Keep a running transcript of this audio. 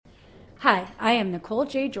Hi, I am Nicole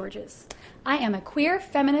J. Georges. I am a queer,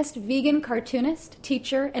 feminist, vegan cartoonist,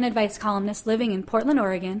 teacher, and advice columnist living in Portland,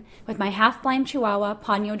 Oregon, with my half-blind chihuahua,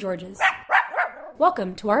 Ponyo Georges.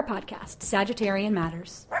 Welcome to our podcast, Sagittarian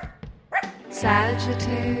Matters.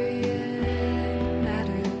 Sagittarian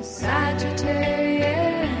Matters, Sagittarian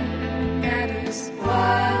Matters,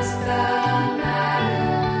 what's the matter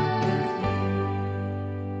with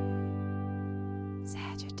you?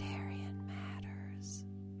 Sagittarian Matters.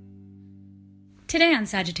 Today on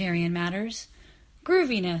Sagittarian Matters,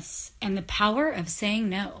 grooviness and the power of saying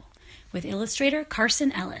no, with illustrator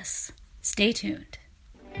Carson Ellis. Stay tuned.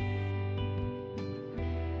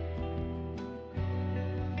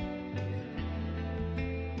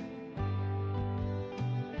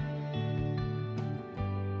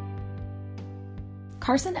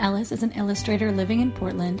 Carson Ellis is an illustrator living in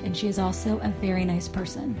Portland, and she is also a very nice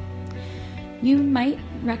person. You might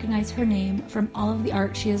recognize her name from all of the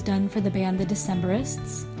art she has done for the band The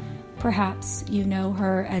Decemberists. Perhaps you know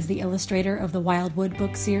her as the illustrator of the Wildwood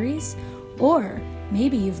book series, or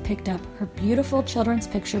maybe you've picked up her beautiful children's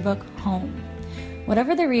picture book, Home.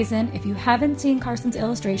 Whatever the reason, if you haven't seen Carson's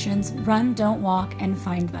illustrations, run, don't walk, and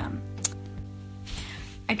find them.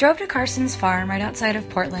 I drove to Carson's farm right outside of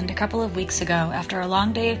Portland a couple of weeks ago after a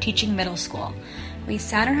long day of teaching middle school. We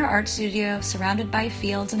sat in her art studio surrounded by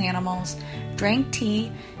fields and animals, drank tea,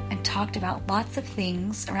 and talked about lots of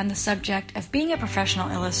things around the subject of being a professional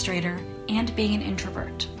illustrator and being an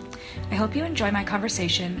introvert. I hope you enjoy my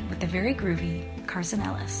conversation with the very groovy Carson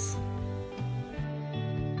Ellis.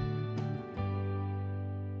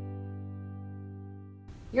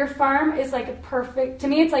 Your farm is like a perfect, to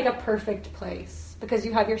me it's like a perfect place. Because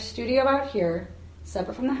you have your studio out here,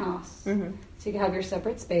 separate from the house. Mm-hmm. So you can have your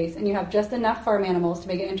separate space, and you have just enough farm animals to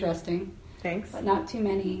make it interesting. Thanks. But not too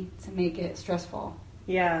many to make it stressful.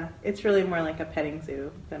 Yeah, it's really more like a petting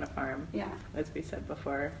zoo than a farm. Yeah. As we said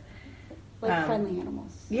before. Like friendly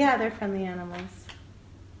animals. Yeah, they're friendly animals.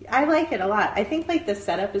 I like it a lot. I think like the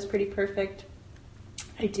setup is pretty perfect.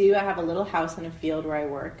 I have a little house in a field where I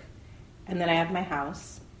work, and then I have my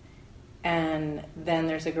house. And then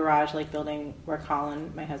there's a garage like building where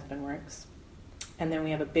Colin, my husband, works. And then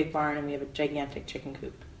we have a big barn and we have a gigantic chicken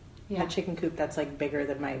coop. Yeah. A chicken coop that's like bigger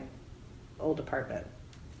than my old apartment.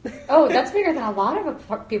 Oh, that's bigger than a lot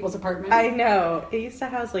of people's apartments. I know. It used to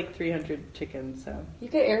house like 300 chickens, so. You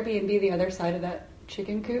could Airbnb the other side of that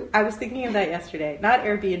chicken coop. I was thinking of that yesterday. Not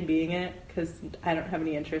Airbnb-ing it, because I don't have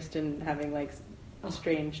any interest in having like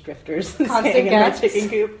strange drifters staying in my chicken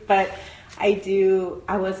coop, but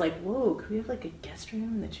I was like, whoa, could we have like a guest room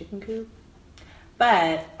in the chicken coop?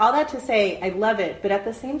 But all that to say, I love it, but at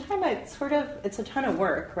the same time, it's a ton of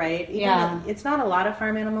work, right? It's not a lot of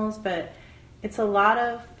farm animals, but it's a lot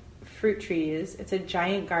of fruit trees. It's a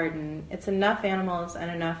giant garden. It's enough animals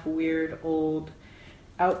and enough weird old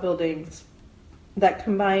outbuildings that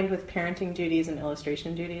combined with parenting duties and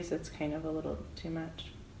illustration duties, it's kind of a little too much.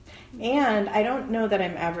 And I don't know that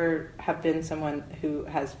I'm ever have been someone who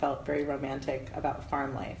has felt very romantic about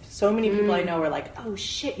farm life. So many people I know are like, oh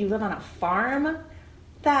shit, you live on a farm?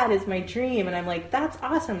 That is my dream. And I'm like, that's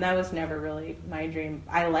awesome. That was never really my dream.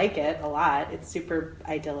 I like it a lot. It's super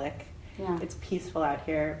idyllic. Yeah. It's peaceful out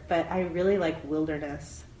here. But I really like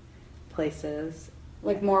wilderness places.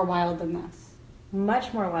 Like more wild than this?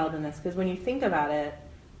 Much more wild than this. Because when you think about it,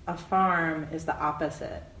 a farm is the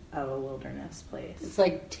opposite of a wilderness place. It's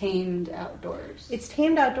like tamed outdoors. It's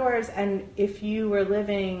tamed outdoors, and if you were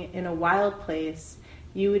living in a wild place,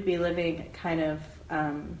 you would be living kind of,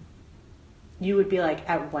 you would be like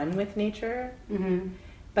at one with nature. Mm-hmm.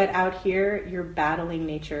 But out here, you're battling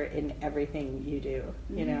nature in everything you do.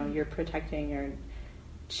 Mm-hmm. You know, you're protecting your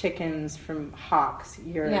chickens from hawks.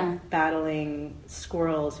 You're battling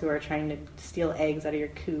squirrels who are trying to steal eggs out of your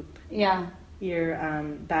coop. Yeah. You're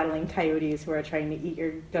battling coyotes who are trying to eat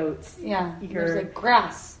your goats. Yeah, there's like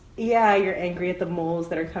grass. Yeah, you're angry at the moles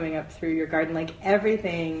that are coming up through your garden. Like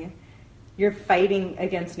everything, you're fighting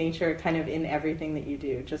against nature kind of in everything that you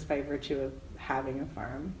do just by virtue of having a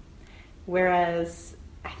farm. Whereas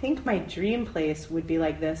I think my dream place would be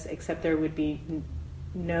like this, except there would be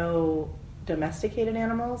no domesticated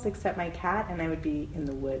animals except my cat, and I would be in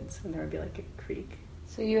the woods, and there would be like a creek.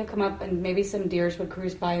 So you would come up and maybe some deers would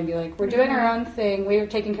cruise by and be like, we're doing our own thing. We were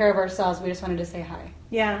taking care of ourselves. We just wanted to say hi.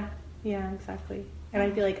 Yeah, exactly. And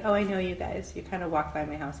I'd be like, oh, I know you guys. You kind of walk by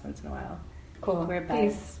my house once in a while. Cool. We're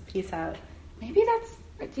buds. Peace out. Maybe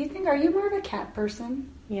are you more of a cat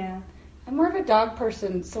person? Yeah. I'm more of a dog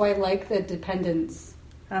person, so I like the dependence.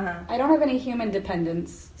 Uh-huh. I don't have any human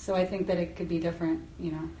dependence, so I think that it could be different,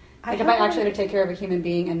 you know. Like if I actually had to take care of a human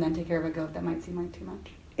being and then take care of a goat, that might seem like too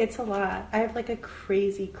much. It's a lot. I have like a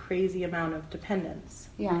crazy, crazy amount of dependents.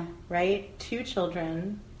 Yeah. Right? 2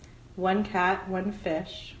 children, 1 cat, 1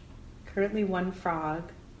 fish, currently 1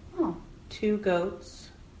 frog, Oh. 2 goats,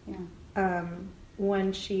 Yeah.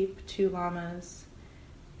 1 sheep, 2 llamas,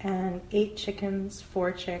 and 8 chickens,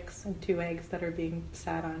 4 chicks, and 2 eggs that are being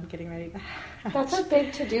sat on, getting ready to hatch. That's a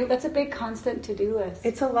big to-do. That's a big constant to-do list.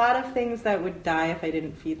 It's a lot of things that would die if I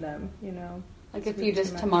didn't feed them, you know. Like It's if you too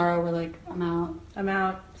just much. tomorrow were like, I'm out. I'm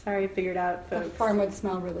out. Sorry, figured out, The folks. farm would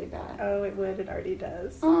smell really bad. Oh, it would. It already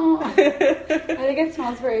does. Oh, I think it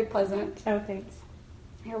smells very pleasant. Oh, thanks.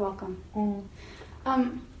 You're welcome. Mm.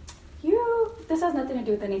 This has nothing to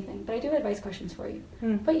do with anything, but I do have advice questions for you.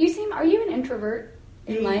 Mm. But are you an introvert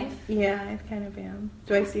in life? Yeah, I kind of am.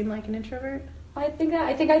 Do I seem like an introvert? I think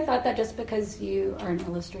I thought that just because you are an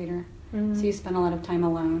illustrator, Mhm. so you spend a lot of time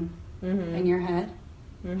alone Mhm. in your head.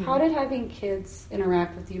 Mhm. How did having kids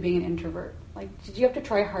interact with you being an introvert? Like, did you have to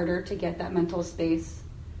try harder to get that mental space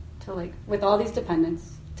to, like, with all these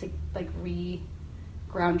dependents, to, like,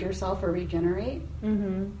 ground yourself or regenerate?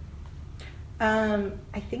 Mm-hmm.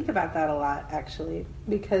 I think about that a lot, actually,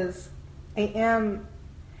 because I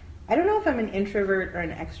don't know if I'm an introvert or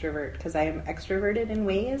an extrovert, because I am extroverted in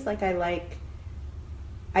ways. I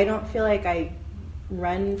don't feel like I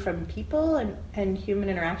run from people and human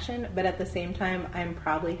interaction, but at the same time, I'm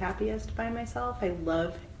probably happiest by myself.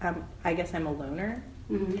 I guess I'm a loner.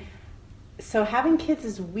 Mm-hmm. So having kids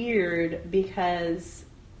is weird because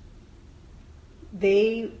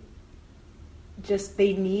they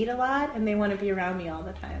need a lot and they want to be around me all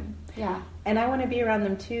the time. Yeah. And I want to be around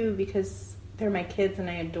them too because they're my kids and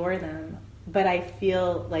I adore them. But I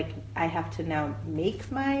feel like I have to now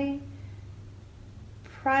make my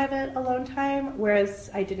private alone time, whereas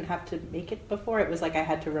I didn't have to make it before. It was like I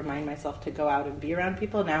had to remind myself to go out and be around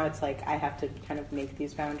people. Now it's like I have to kind of make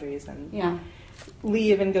these boundaries and Yeah.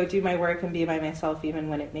 leave and go do my work and be by myself even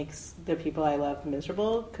when it makes the people I love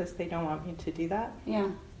miserable because they don't want me to do that. Yeah.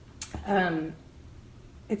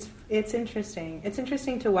 It's interesting. It's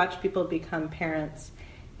interesting to watch people become parents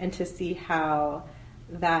and to see how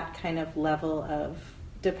that kind of level of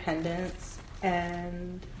dependence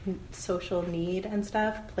and social need and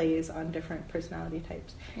stuff plays on different personality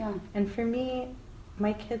types. Yeah. And for me,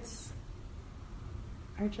 my kids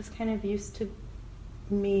are just kind of used to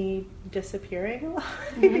me disappearing a lot.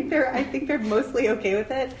 I think they're mostly okay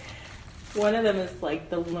with it. One of them is like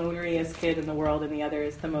the loneliest kid in the world, and the other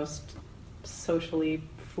is the most socially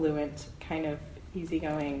fluent, kind of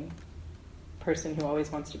easygoing person who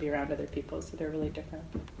always wants to be around other people. So they're really different.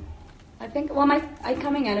 I think, well, I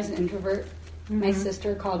coming out as an introvert. My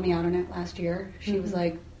sister called me out on it last year. She was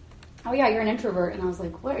like, oh yeah, you're an introvert. And I was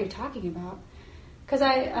like, what are you talking about? Because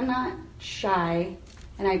I'm not shy,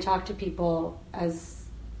 and I talk to people as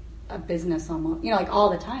a business almost, like all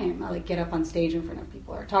the time. I like get up on stage in front of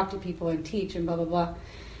people or talk to people and teach and blah, blah, blah.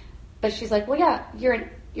 But she's like, well, yeah,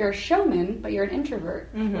 you're a showman, but you're an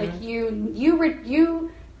introvert. Mm-hmm. Like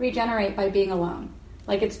you regenerate by being alone.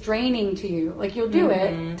 Like it's draining to you. Like you'll do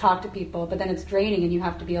it, talk to people, but then it's draining and you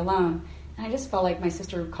have to be alone. And I just felt like my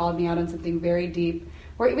sister called me out on something very deep.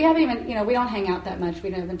 We haven't even, we don't hang out that much. We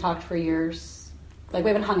haven't talked for years. Like we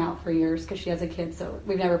haven't hung out for years because she has a kid, so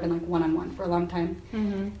we've never been like one-on-one for a long time.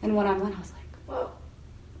 Mm-hmm. And one-on-one, I was like, whoa.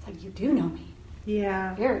 It's like, you do know me.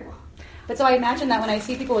 Yeah. Very well. But so I imagine that when I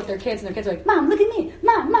see people with their kids and their kids are like, Mom, look at me.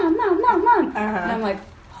 Mom, Mom, Mom, Mom, Mom. Uh-huh. And I'm like,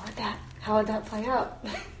 how would that play out?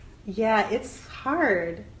 Yeah, it's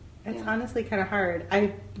hard. It's honestly kind of hard.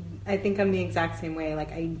 I think I'm the exact same way.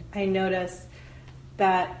 Like I notice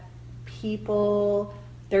that people,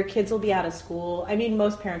 their kids will be out of school. I mean,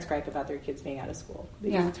 most parents gripe about their kids being out of school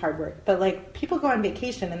because it's hard work. But like people go on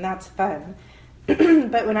vacation and that's fun.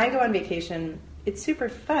 But when I go on vacation, it's super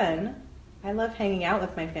fun. I love hanging out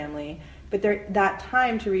with my family. But that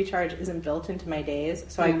time to recharge isn't built into my days,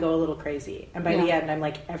 so I go a little crazy. And by the end, I'm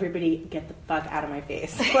like, everybody get the fuck out of my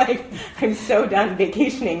face. Like, I'm so done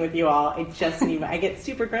vacationing with you all. I just need I get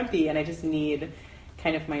super grumpy, and I just need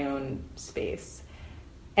kind of my own space.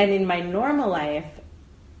 And in my normal life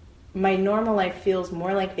feels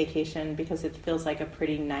more like vacation because it feels like a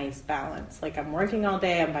pretty nice balance. Like, I'm working all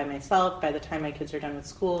day, I'm by myself. By the time my kids are done with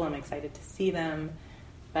school, I'm excited to see them.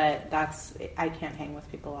 But I can't hang with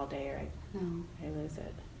people all day or I lose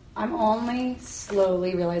it. I'm only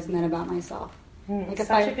slowly realizing that about myself. Like it's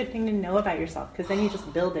such a good thing to know about yourself because then you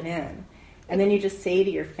just build it in. And then you just say to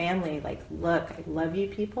your family, like, look, I love you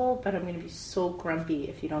people, but I'm going to be so grumpy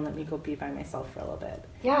if you don't let me go be by myself for a little bit.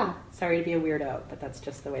 Yeah. Sorry to be a weirdo, but that's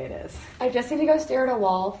just the way it is. I just need to go stare at a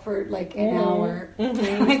wall for like an hour.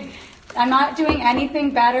 Like, I'm not doing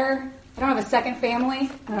anything better I don't have a second family.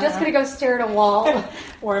 I'm just going to go stare at a wall.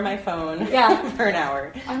 Or my phone Yeah. for an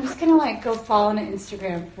hour. I'm just going to like go fall into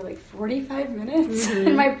Instagram for like 45 minutes.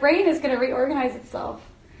 And my brain is going to reorganize itself.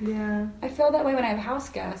 Yeah. I feel that way when I have house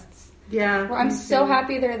guests. Yeah. Where I'm me so too.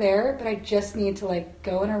 happy they're there, but I just need to like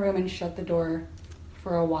go in a room and shut the door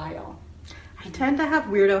for a while. I tend to have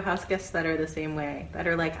weirdo house guests that are the same way. That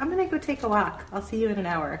are like, I'm going to go take a walk. I'll see you in an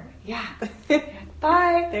hour. Yeah.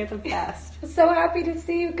 Bye. They're the best. I'm so happy to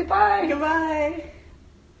see you. Goodbye. Goodbye.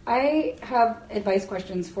 I have advice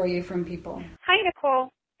questions for you from people. Hi, Nicole.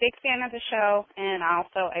 Big fan of the show, and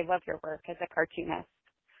also I love your work as a cartoonist.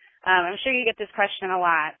 I'm sure you get this question a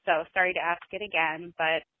lot, so sorry to ask it again,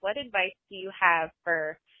 but what advice do you have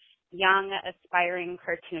for young, aspiring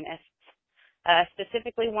cartoonists,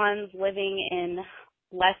 specifically ones living in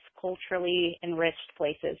less culturally enriched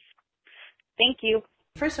places? Thank you.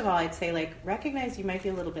 First of all, I'd say, like, recognize you might be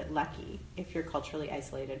a little bit lucky if you're culturally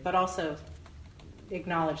isolated, but also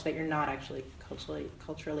acknowledge that you're not actually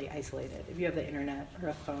culturally isolated. If you have the internet or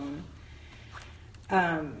a phone,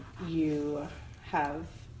 you have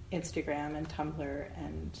Instagram and Tumblr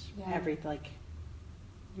and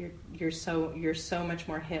you're so much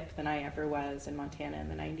more hip than I ever was in Montana in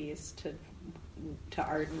the 90s to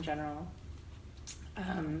art in general.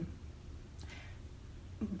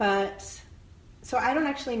 But so I don't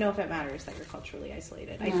actually know if it matters that you're culturally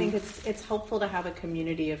isolated. I think it's helpful to have a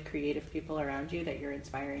community of creative people around you that you're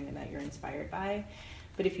inspiring and that you're inspired by.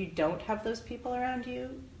 But if you don't have those people around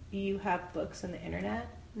you, you have books and the internet.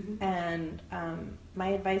 Mm-hmm. And my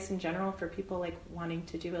advice in general for people like wanting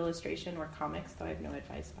to do illustration or comics, though I have no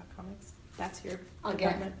advice about comics, that's your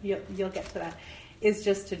department. You'll get to that. Is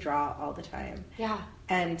just to draw all the time. Yeah.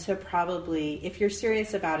 And to probably, if you're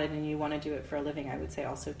serious about it and you want to do it for a living, I would say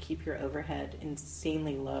also keep your overhead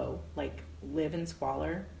insanely low. Like, live in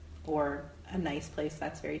squalor or a nice place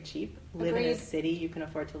that's very cheap. Live in a city you can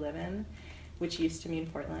afford to live in, which used to mean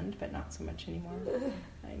Portland, but not so much anymore.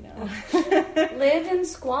 I know. Live in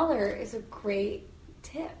squalor is a great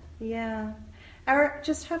tip. Yeah. Or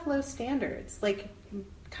just have low standards. Like,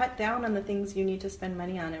 cut down on the things you need to spend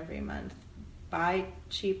money on every month. Buy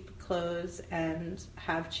cheap clothes and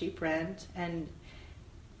have cheap rent and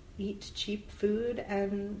eat cheap food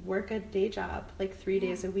and work a day job like 3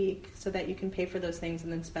 days a week so that you can pay for those things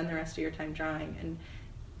and then spend the rest of your time drawing. And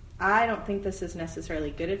I don't think this is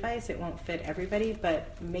necessarily good advice. It won't fit everybody,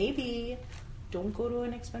 but maybe don't go to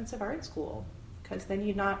an expensive art school because then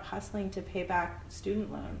you're not hustling to pay back student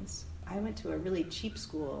loans. I went to a really cheap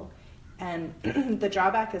school. And the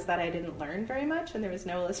drawback is that I didn't learn very much, and there was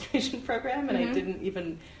no illustration program, and I didn't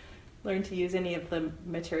even learn to use any of the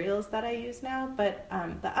materials that I use now. But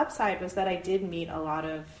the upside was that I did meet a lot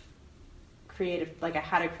of creative, like I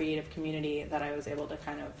had a creative community that I was able to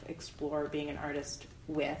kind of explore being an artist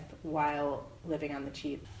with while living on the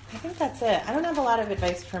cheap. I think that's it. I don't have a lot of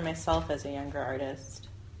advice for myself as a younger artist.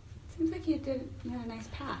 Seems like you had a nice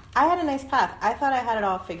path. I had a nice path. I thought I had it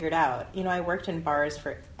all figured out. You know, I worked in bars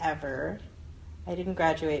forever. I didn't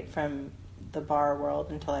graduate from the bar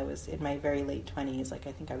world until I was in my very late 20s. Like,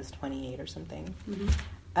 I think I was 28 or something. Mm-hmm.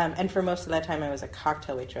 And for most of that time, I was a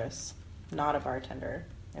cocktail waitress, not a bartender.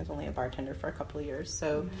 I was only a bartender for a couple of years.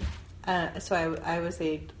 So, I was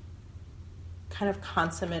a kind of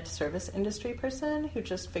consummate service industry person who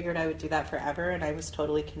just figured I would do that forever. And I was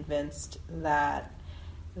totally convinced that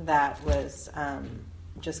was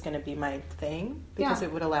just going to be my thing because it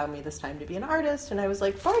would allow me this time to be an artist. And I was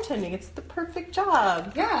like, bartending, it's the perfect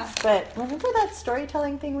job. Yeah. But remember that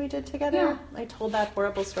storytelling thing we did together? Yeah. I told that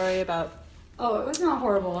horrible story about... Oh, it was not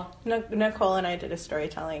horrible. Nicole and I did a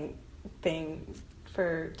storytelling thing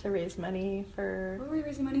to raise money for... What were we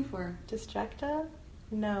raising money for? Disjecta?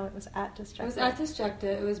 No, it was at Disjecta. It was at Disjecta.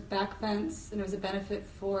 It was back fence, and it was a benefit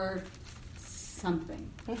for... something.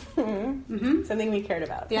 Mm-hmm. Something we cared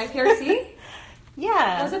about. The IPRC?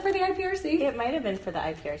 Yeah. Was it for the IPRC? It might have been for the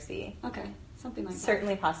IPRC. Okay, something like that.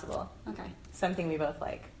 Certainly possible. Okay. Something we both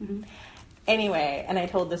like. Mm-hmm. Anyway, and I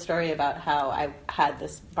told the story about how I had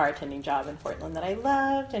this bartending job in Portland that I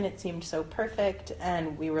loved, and it seemed so perfect,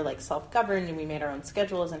 and we were like self-governed, and we made our own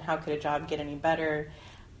schedules, and how could a job get any better?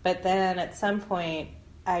 But then at some point,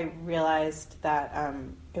 I realized that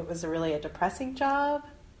it was really a depressing job.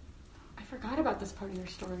 I forgot about this part of your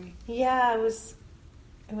story. Yeah, it was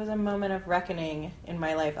a moment of reckoning in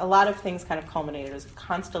my life. A lot of things kind of culminated. It was a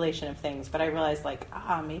constellation of things, but I realized, like,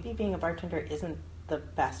 maybe being a bartender isn't the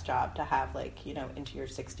best job to have, like, you know, into your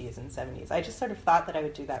 60s and 70s. I just sort of thought that I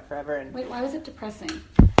would do that forever. And wait, why was it depressing?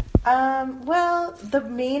 Well, the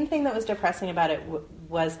main thing that was depressing about it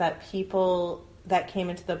was that people that came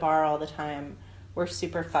into the bar all the time were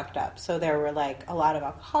super fucked up. So there were like a lot of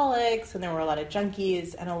alcoholics and there were a lot of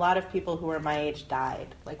junkies, and a lot of people who were my age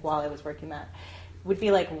died, like while I was working that. Would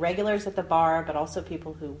be like regulars at the bar, but also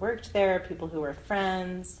people who worked there, people who were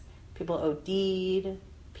friends, people OD'd,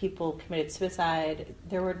 people committed suicide.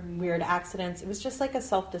 There were weird accidents. It was just like a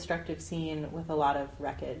self-destructive scene with a lot of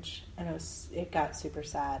wreckage, and it got super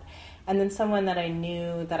sad. And then someone that I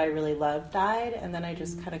knew that I really loved died, and then I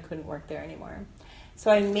just kind of couldn't work there anymore.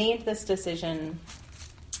 So I made this decision.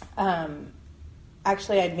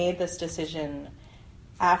 Actually, I made this decision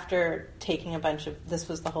after taking a bunch of, this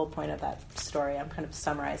was the whole point of that story, I'm kind of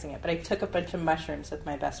summarizing it, but I took a bunch of mushrooms with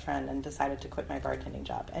my best friend and decided to quit my bartending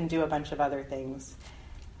job and do a bunch of other things.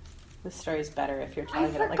 This story's better if you're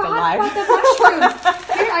telling it like a live. I forgot about the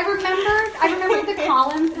mushrooms. I remembered the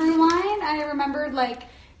Colin through line. I remembered like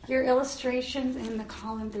your illustrations in the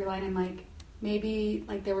Colin through line, and like maybe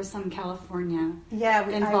like there was some California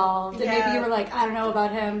involved, and maybe you were like, I don't know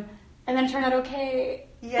about him, and then it turned out okay.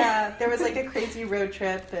 Yeah, there was like a crazy road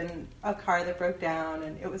trip and a car that broke down,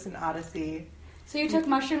 and it was an odyssey. So you took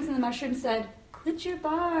mushrooms, and the mushrooms said, quit your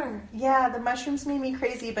bar. Yeah, the mushrooms made me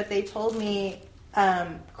crazy, but they told me,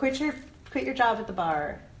 quit your job at the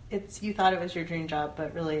bar. You thought it was your dream job,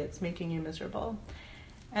 but really it's making you miserable.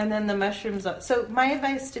 And then the mushrooms, so my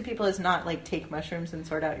advice to people is not like take mushrooms and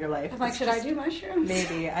sort out your life. I'm like, should I do mushrooms?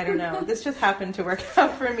 Maybe, I don't know. This just happened to work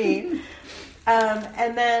out for me.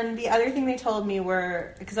 And then the other thing they told me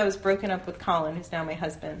were, because I was broken up with Colin, who's now my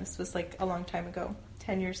husband. This was like a long time ago,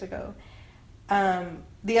 10 years ago.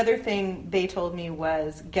 The other thing they told me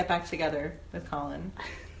was get back together with Colin.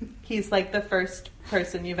 He's like the first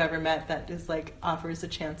person you've ever met that is like offers a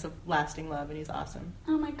chance of lasting love, and he's awesome.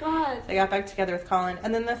 Oh my God. So I got back together with Colin.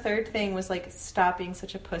 And then the third thing was like stop being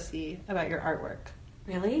such a pussy about your artwork.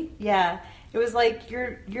 Really? Yeah. It was like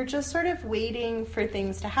you're just sort of waiting for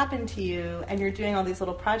things to happen to you, and you're doing all these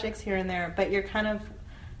little projects here and there, but you're kind of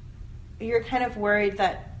worried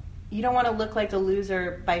that you don't want to look like a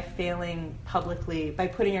loser by failing publicly, by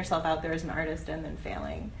putting yourself out there as an artist and then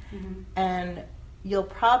failing. Mm-hmm. And you'll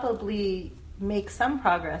probably make some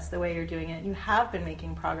progress the way you're doing it. You have been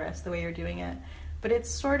making progress the way you're doing it, but it's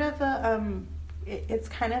sort of it's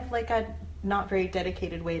kind of like a not very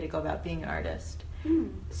dedicated way to go about being an artist.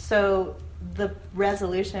 So the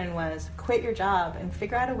resolution was quit your job and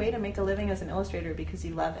figure out a way to make a living as an illustrator because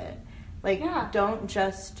you love it. Like, don't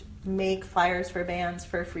just make flyers for bands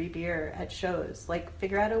for free beer at shows. Like,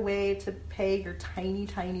 figure out a way to pay your tiny,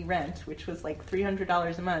 tiny rent, which was like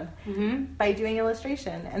 $300 a month, by doing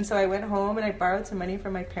illustration. And so I went home and I borrowed some money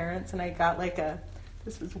from my parents, and I got like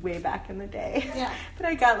this was way back in the day, but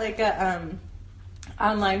I got like a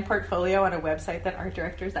online portfolio on a website that art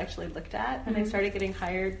directors actually looked at, and I started getting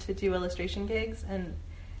hired to do illustration gigs, and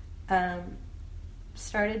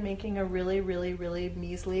started making a really, really, really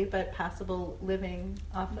measly but passable living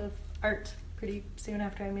off of art pretty soon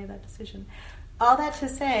after I made that decision. All that to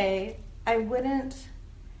say, I wouldn't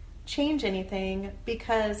change anything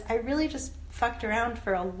because I really just fucked around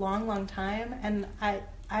for a long, long time, and I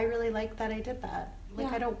really like that I did that.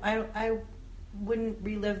 Like, I wouldn't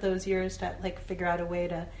relive those years to like figure out a way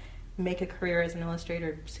to make a career as an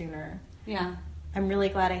illustrator sooner. Yeah, I'm really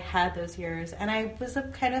glad I had those years, and I was I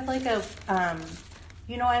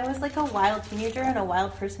was like a wild teenager and a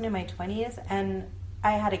wild person in my 20s, and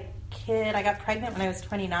I had a kid. I got pregnant when I was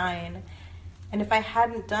 29, and if I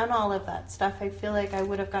hadn't done all of that stuff, I feel like I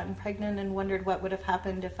would have gotten pregnant and wondered what would have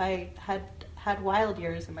happened if I had wild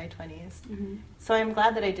years in my 20s. Mm-hmm. So I'm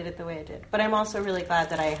glad that I did it the way I did. But I'm also really glad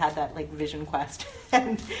that I had that like vision quest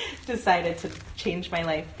and decided to change my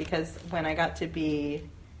life, because when I got to be,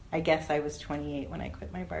 I guess I was 28 when I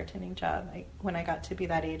quit my bartending job. When I got to be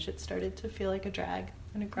that age, it started to feel like a drag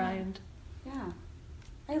and a grind. Yeah.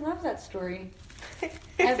 I love that story.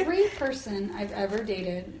 Every person I've ever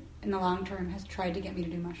dated in the long term has tried to get me to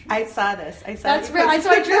do mushrooms. I saw this. That's real. So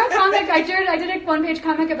I drew a comic. I did a one-page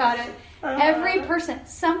comic about it. Every person,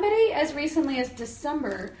 somebody as recently as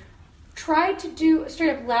December, tried to do a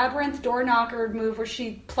straight-up labyrinth door knocker move where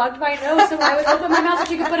she plugged my nose so I would open my mouth so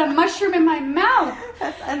she could put a mushroom in my mouth.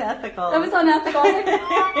 That's unethical. That was unethical.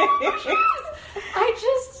 I was like,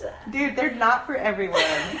 Dude, they're not for everyone.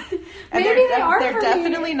 And Maybe they are They're for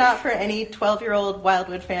definitely not for any 12-year-old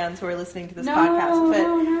Wildwood fans who are listening to this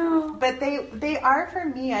podcast. But they are for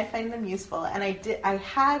me. I find them useful, and I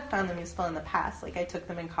had found them useful in the past. Like, I took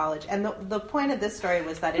them in college, and the point of this story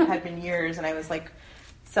was that it had been years, and I was like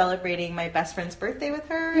celebrating my best friend's birthday with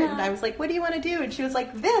her, and I was like, what do you want to do? And she was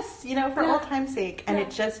like, this, for old time's sake. And it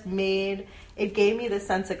just gave me the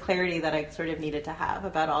sense of clarity that I sort of needed to have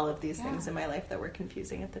about all of these things in my life that were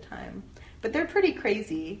confusing at the time. But they're pretty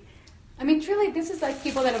crazy. I mean, truly, this is like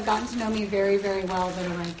people that have gotten to know me very, very well that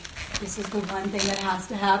are like, this is the one thing that has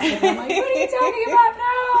to happen. I'm like, what are you talking about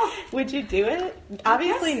now? Would you do it?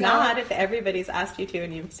 Obviously so. not if everybody's asked you to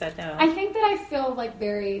and you've said no. I think that I feel like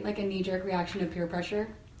very, like a knee-jerk reaction to peer pressure.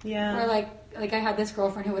 Yeah. Or like I had this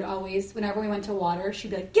girlfriend who would always, whenever we went to water,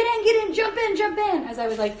 she'd be like, get in, jump in. As I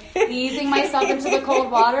was like easing myself into the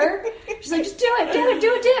cold water. She's like, just do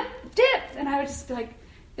it, dip. And I would just be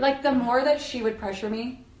like the more that she would pressure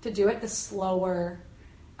me to do it, the slower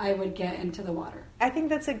I would get into the water. I think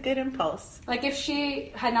that's a good impulse. Like if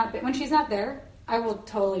she had not been, when she's not there, I will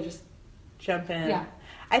totally just Jump in. Yeah.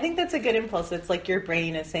 I think that's a good impulse. It's like your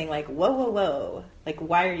brain is saying like, whoa. Like,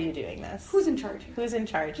 why are you doing this? Who's in charge here? Who's in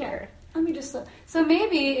charge here? Let me just so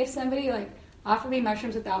maybe if somebody like offered me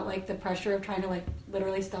mushrooms without like the pressure of trying to like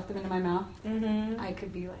literally stuff them into my mouth, I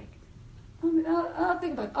could be like, I'll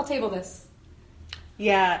think about it. I'll table this.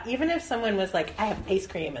 Yeah, even if someone was like, I have ice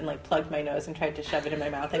cream and like plugged my nose and tried to shove it in my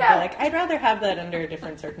mouth, I'd be like, I'd rather have that under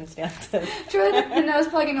different circumstances. True, the nose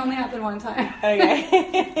plugging only happened one time.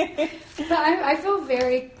 Okay. But I feel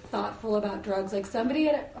very thoughtful about drugs. Like somebody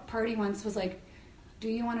at a party once was like, do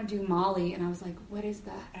you want to do Molly? And I was like, what is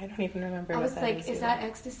that? I don't even remember I what was that like, is. is that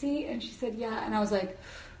ecstasy? And she said, yeah. And I was like,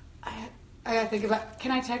 I gotta think about, can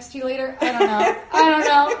I text you later? I don't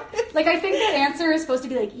know. Like, I think the answer is supposed to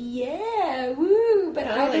be like, yeah, woo. But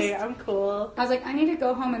I'm cool. I was like, I need to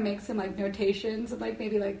go home and make some like notations and like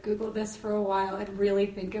maybe like Google this for a while and really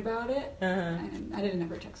think about it. I didn't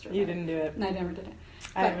ever text her. You didn't do it. No, I never did it.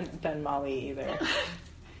 I haven't done Molly either.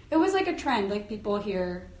 It was like a trend. Like people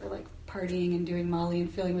here are like partying and doing Molly and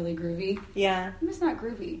feeling really groovy. Yeah. I'm just not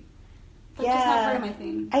groovy. That's just not part of my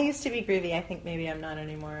thing. I used to be groovy. I think maybe I'm not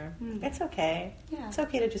anymore. It's okay. Yeah. It's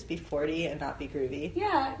okay to just be 40 and not be groovy.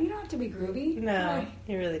 Yeah, you don't have to be groovy. No, Why?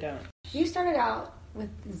 you really don't. You started out with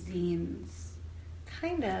zines.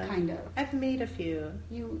 Kind of. I've made a few.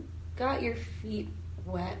 You got your feet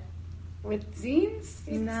wet with zines?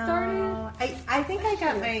 You No. started? I think I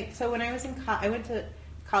got so when I was in I went to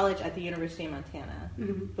college at the University of Montana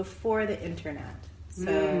before the internet.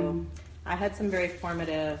 So I had some very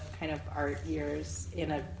formative kind of art years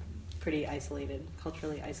in a pretty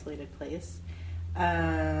culturally isolated place.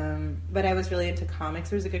 But I was really into comics.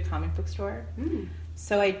 There was a good comic book store.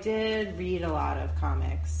 So I did read a lot of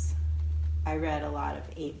comics. I read a lot of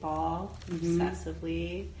 8-Ball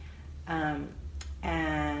obsessively.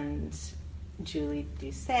 And Julie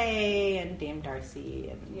Doucet and Dame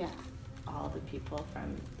Darcy and all the people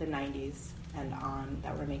from the 90s and on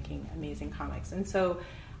that were making amazing comics. And so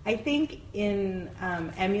I think in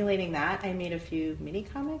emulating that, I made a few mini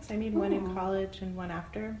comics. I made one in college and one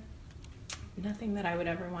after. Nothing that I would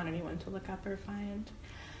ever want anyone to look up or find.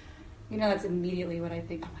 You know, that's immediately what I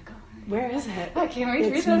think. Oh my God. Where is it? I can't wait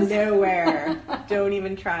to It's read those. nowhere. Don't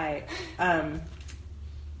even try. And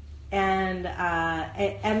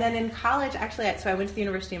then in college, actually, so I went to the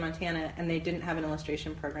University of Montana, and they didn't have an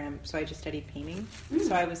illustration program, so I just studied painting.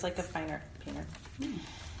 So I was like a fine art painter.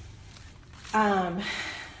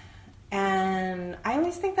 And I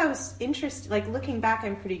always think that was interesting. Like, looking back,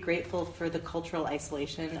 I'm pretty grateful for the cultural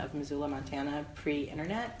isolation of Missoula, Montana,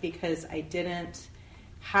 pre-internet, because I didn't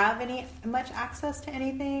have much access to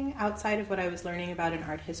anything outside of what I was learning about in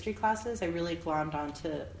art history classes. I really glommed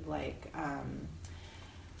onto, like,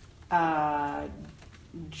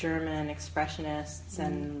 German expressionists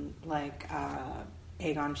and, like,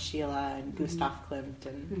 Egon Schiele and Gustav Klimt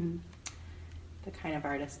and the kind of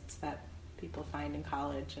artists that people find in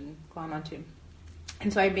college and glom onto.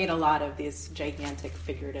 And so I made a lot of these gigantic,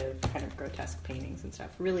 figurative, kind of grotesque paintings and stuff.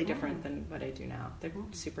 Really different than what I do now. They're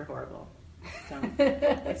super horrible.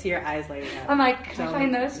 I see your eyes lighting up. I'm like, can I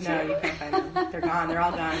find those too? No, you can't find them. They're gone. They're all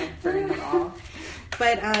gone. I'm burning them all.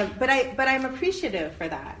 But I'm appreciative for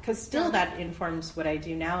that, because still that informs what I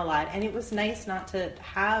do now a lot. And it was nice not to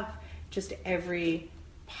have just every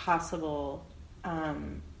possible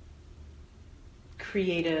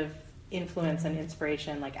creative influence and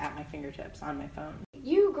inspiration like at my fingertips on my phone.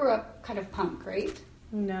 You grew up kind of punk, right?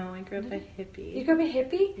 No, I grew up a hippie. You grew up a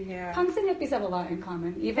hippie? Yeah. Punks and hippies have a lot in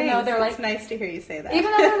common, even Thanks. though they're It's like, nice to hear you say that.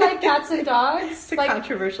 even though they're like cats and dogs. It's a like,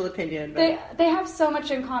 controversial opinion, but they have so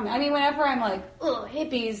much in common. I mean, whenever I'm like, ugh,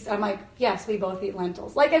 hippies, I'm like, yes, we both eat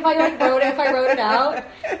lentils. Like if I wrote it out,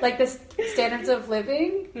 like the standards of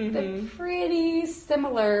living, they're pretty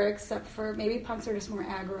similar, except for maybe punks are just more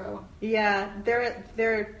aggro. yeah, there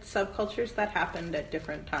are subcultures that happened at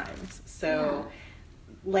different times. So. Yeah.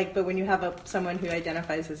 Like, but when you have someone who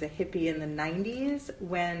identifies as a hippie in the 90s,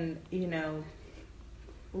 when,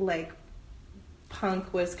 like,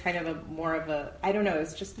 punk was kind of more of a, I don't know,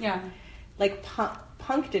 it's just, like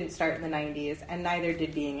punk didn't start in the 90s, and neither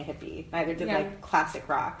did being a hippie. Neither did like classic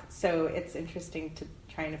rock. So it's interesting to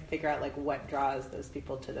trying to figure out like what draws those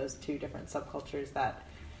people to those two different subcultures that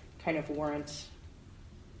kind of weren't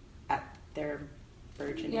at their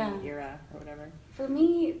burgeoning era or whatever. For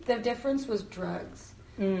me, the difference was drugs.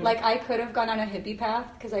 Like, I could have gone on a hippie path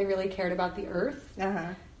because I really cared about the earth.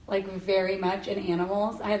 Like, very much, and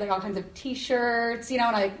animals. I had, like, all kinds of T-shirts, you know,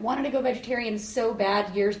 and I wanted to go vegetarian so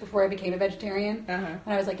bad years before I became a vegetarian. When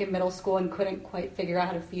I was, like, in middle school and couldn't quite figure out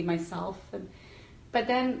how to feed myself. But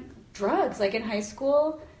then drugs, like, in high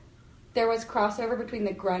school, there was crossover between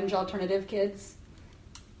the grunge alternative kids,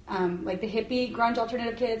 like the hippie grunge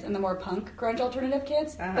alternative kids and the more punk grunge alternative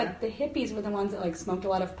kids. But the hippies were the ones that, like, smoked a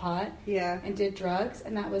lot of pot and did drugs,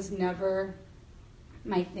 and that was never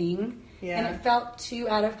my thing. And it felt too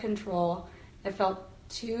out of control. It felt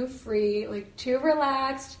too free, like too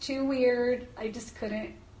relaxed, too weird. I just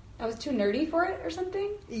couldn't. I was too nerdy for it or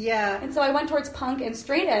something. And so I went towards punk and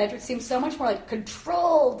straight edge, which seemed so much more like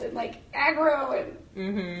controlled and like aggro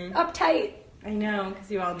and uptight. I know,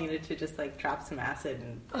 because you all needed to just like drop some acid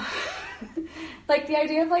and like the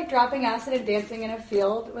idea of like dropping acid and dancing in a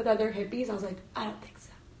field with other hippies. I was like, I don't think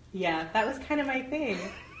so. Yeah, that was kind of my thing.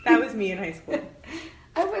 That was me in high school.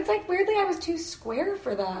 It's like weirdly I was too square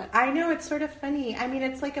for that. I know, it's sort of funny. I mean,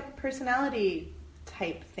 it's like a personality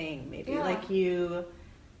type thing, maybe. Like you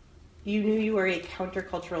knew you were a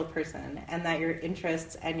countercultural person and that your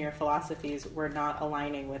interests and your philosophies were not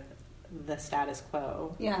aligning with the status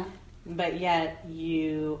quo. But yet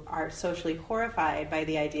you are socially horrified by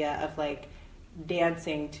the idea of like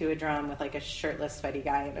dancing to a drum with like a shirtless, sweaty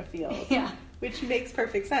guy in a field. Which makes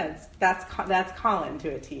perfect sense. That's Colin to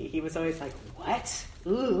a T. He was always like, what?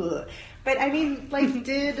 Ooh. But I mean, like,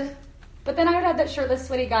 But then I would have that shirtless,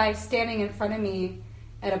 sweaty guy standing in front of me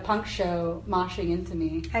at a punk show, moshing into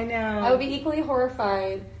me. I know. I would be equally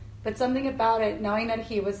horrified, but something about it, knowing that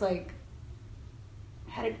he was like,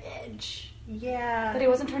 had an edge. But he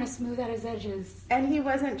wasn't trying to smooth out his edges. And he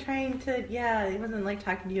wasn't trying to, he wasn't like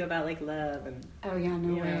talking to you about like love and. Oh yeah,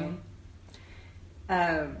 no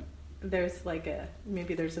way. There's like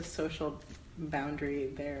maybe there's a social boundary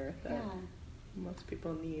there that most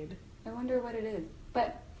people need. I wonder what it is.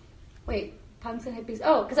 But wait, punks and hippies.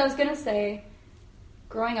 Oh, because I was gonna say,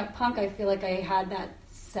 growing up punk, I feel like I had that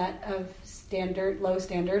set of low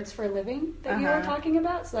standards for living that you were talking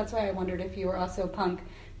about. So that's why I wondered if you were also punk.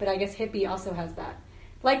 But I guess hippie also has that.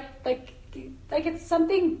 Like it's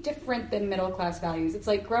something different than middle class values. It's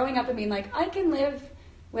like growing up and being like, I can live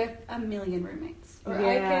with 1 million roommates. Or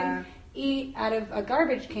I can eat out of a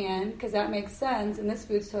garbage can because that makes sense and this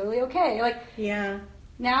food's totally okay. Like,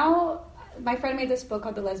 now, my friend made this book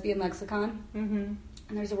called The Lesbian Lexicon. And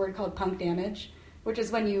there's a word called punk damage, which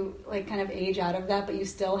is when you like kind of age out of that, but you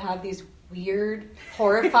still have these weird,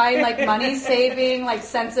 horrifying, like money-saving, like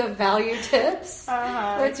sense of value tips.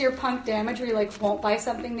 Where it's your punk damage where you like won't buy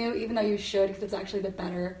something new even though you should because it's actually the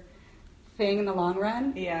better thing in the long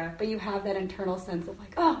run. But you have that internal sense of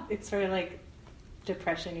like, oh. It's sort of like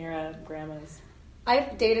Depression era grandmas.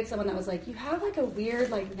 I've dated someone that was like, you have like a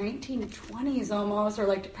weird like 1920s almost or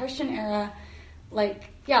like Depression era like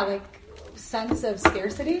sense of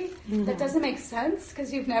scarcity that doesn't make sense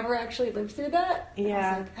because you've never actually lived through that. I was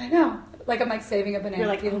like, I know. Like I'm like saving a banana. You're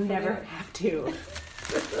like, I'll never have to.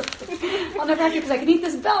 I'll never have to because I can eat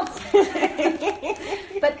this belt.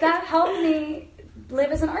 But that helped me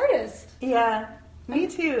live as an artist. Me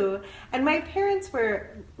too. And my parents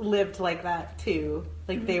lived like that too.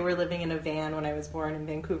 Like they were living in a van when I was born in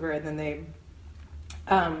Vancouver, and then they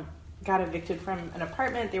got evicted from an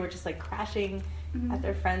apartment. They were just like crashing at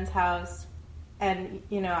their friend's house. And,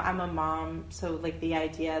 you know, I'm a mom, so like the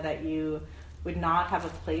idea that you would not have a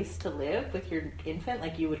place to live with your infant,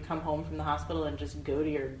 like you would come home from the hospital and just go to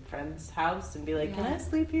your friend's house and be like, can I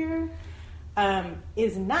sleep here?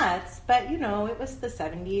 Is nuts. But, you know, it was the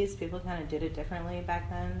 70s. People kind of did it differently back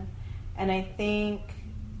then. And I think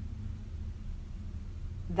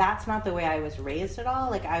that's not the way I was raised at all.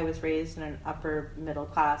 Like, I was raised in an upper middle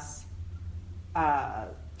class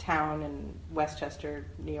town in Westchester,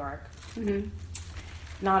 New York.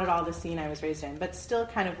 Not at all the scene I was raised in, but still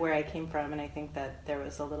kind of where I came from. And I think that there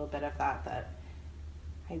was a little bit of that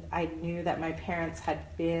I knew that my parents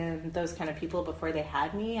had been those kind of people before they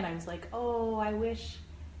had me. And I was like, oh, I wish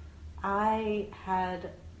I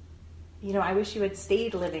had, you know, I wish you had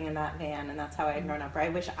stayed living in that van and that's how I had grown up. Or I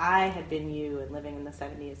wish I had been you and living in the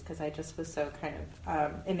 70s, because I just was so kind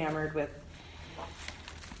of enamored with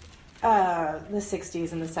the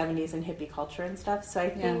 60s and the 70s and hippie culture and stuff. So I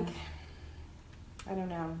think, I don't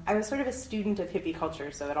know, I was sort of a student of hippie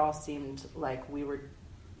culture, so it all seemed like we were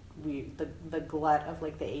the glut of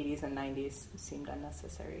like the 80s and 90s seemed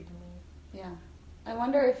unnecessary to me. Yeah. I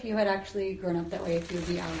wonder if you had actually grown up that way, if you would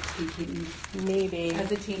be Alex P. Keaton. Maybe.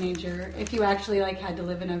 As a teenager. If you actually, like, had to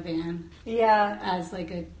live in a van. Yeah. As,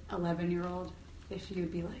 like, a 11-year-old. If you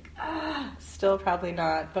would be like, Still probably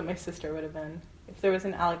not, but my sister would have been. If there was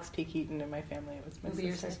an Alex P. Keaton in my family, it was my sister.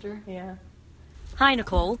 Your sister? Yeah. Hi,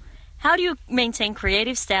 Nicole. How do you maintain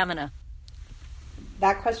creative stamina?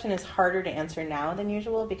 That question is harder to answer now than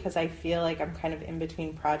usual because I feel like I'm kind of in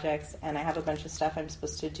between projects and I have a bunch of stuff I'm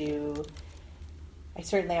supposed to do. I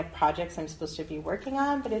certainly have projects I'm supposed to be working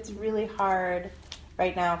on, but it's really hard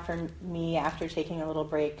right now for me after taking a little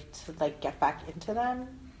break to like get back into them.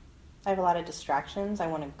 I have a lot of distractions. I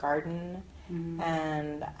want to garden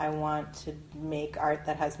and I want to make art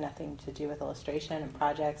that has nothing to do with illustration and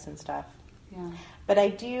projects and stuff. Yeah. But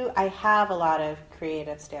I have a lot of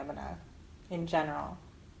creative stamina in general.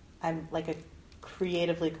 I'm like a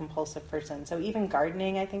creatively compulsive person. So even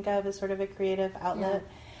gardening I think of as sort of a creative outlet.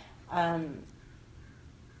 Yeah.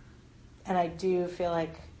 And I do feel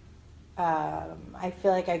like I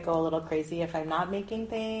go a little crazy if I'm not making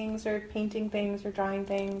things or painting things or drawing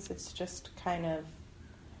things. It's just kind of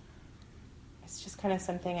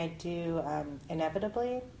something I do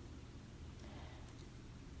inevitably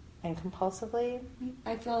and compulsively.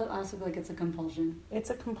 I feel also like it's a compulsion.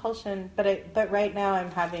 It's a compulsion, but right now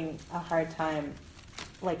I'm having a hard time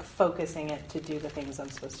like focusing it to do the things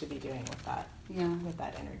I'm supposed to be doing with that. Yeah. With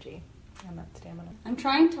that energy. And that stamina. I'm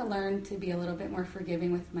trying to learn to be a little bit more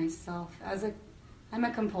forgiving with myself. I'm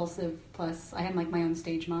a compulsive, plus I am like my own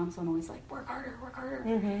stage mom, so I'm always like, work harder.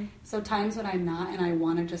 Mm-hmm. So times when I'm not and I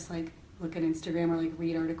want to just like look at Instagram or like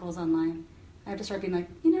read articles online, I have to start being like,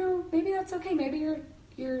 maybe that's okay. Maybe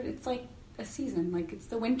it's like a season. Like it's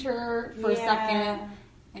the winter for a second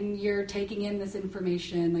and you're taking in this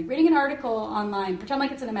information, like reading an article online, pretend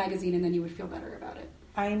like it's in a magazine and then you would feel better about it.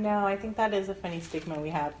 I know. I think that is a funny stigma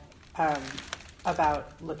we have.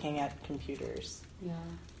 About looking at computers. Yeah.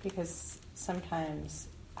 Because sometimes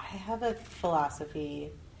I have a philosophy,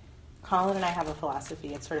 Colin and I have a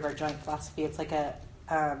philosophy, it's sort of our joint philosophy, it's like a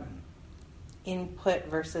input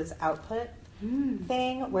versus output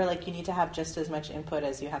thing, where like you need to have just as much input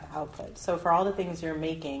as you have output. So for all the things you're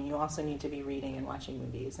making, you also need to be reading and watching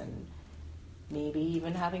movies and maybe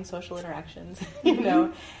even having social interactions,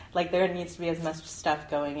 like there needs to be as much stuff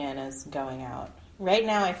going in as going out. Right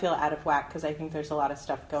now I feel out of whack because I think there's a lot of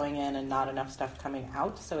stuff going in and not enough stuff coming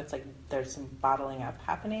out. So it's like there's some bottling up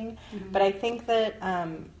happening. Mm-hmm. But I think that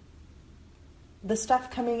the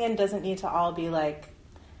stuff coming in doesn't need to all be like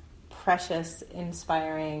precious,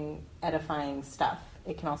 inspiring, edifying stuff.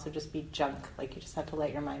 It can also just be junk. Like you just have to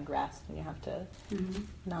let your mind rest and you have to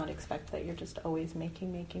not expect that you're just always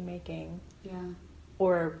making. Yeah.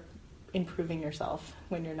 Or improving yourself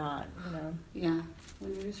when you're not, Yeah,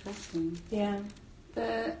 when you're just resting. Yeah.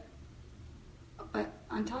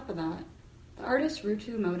 On top of that, the artist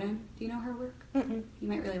Rutu Moden, do you know her work? Mm-mm. You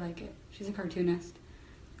might really like it. She's a cartoonist.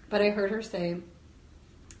 But I heard her say,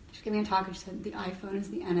 she gave me a talk and she said the iPhone is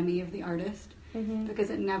the enemy of the artist because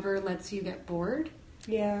it never lets you get bored.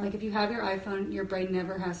 Yeah. Like if you have your iPhone, your brain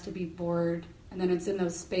never has to be bored, and then it's in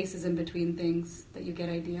those spaces in between things that you get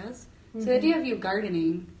ideas. So the idea of you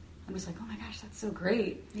gardening, I'm just like, oh my gosh, that's so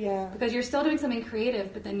great. Yeah. Because you're still doing something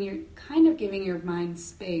creative, but then you're kind of giving your mind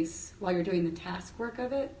space while you're doing the task work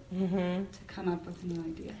of it to come up with new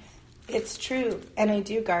ideas. It's true. And I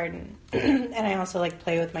do garden. And I also like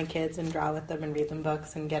play with my kids and draw with them and read them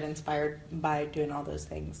books and get inspired by doing all those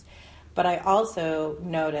things. But I also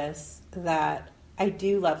notice that I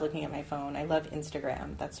do love looking at my phone. I love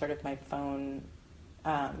Instagram. That's sort of my phone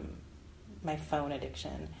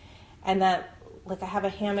addiction. And that, like, I have a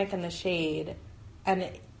hammock in the shade, and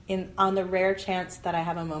on the rare chance that I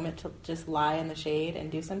have a moment to just lie in the shade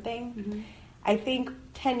and do something, I think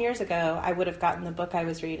 10 years ago I would have gotten the book I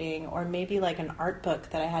was reading, or maybe like an art book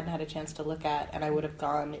that I hadn't had a chance to look at, and I would have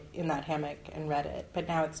gone in that hammock and read it. But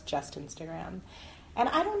now it's just Instagram. And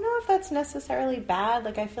I don't know if that's necessarily bad.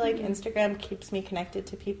 Like, I feel like Instagram keeps me connected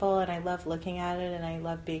to people, and I love looking at it, and I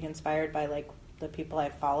love being inspired by, like, the people I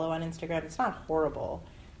follow on Instagram. It's not horrible.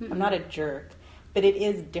 I'm not a jerk. But it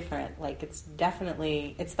is different. Like, it's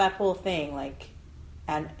that whole thing. Like,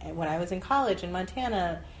 and when I was in college in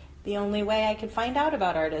Montana, the only way I could find out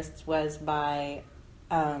about artists was by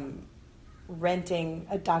renting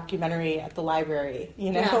a documentary at the library,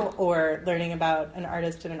 or learning about an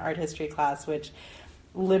artist in an art history class, which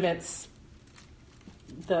limits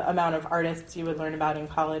the amount of artists you would learn about in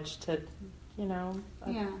college to,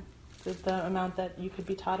 the amount that you could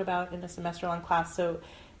be taught about in a semester-long class. So,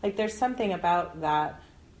 like, there's something about that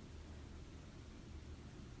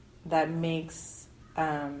that makes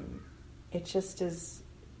it just is.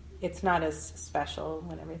 It's not as special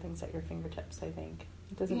when everything's at your fingertips. I think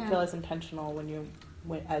it doesn't feel as intentional when you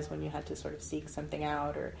had to sort of seek something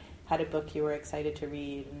out or had a book you were excited to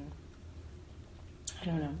read. And I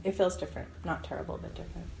don't know. It feels different. Not terrible, but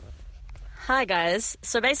different. Hi, guys.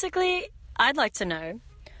 So basically, I'd like to know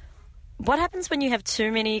what happens when you have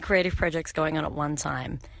too many creative projects going on at one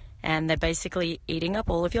time and they're basically eating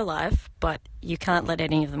up all of your life, but you can't let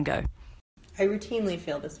any of them go. I routinely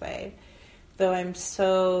feel this way, though I'm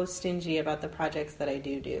so stingy about the projects that I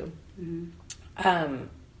do. Mm-hmm.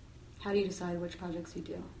 How do you decide which projects you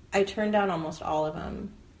do? I turn down almost all of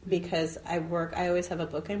them because I always have a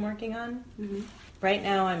book I'm working on. Mm-hmm. Right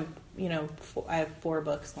now I have 4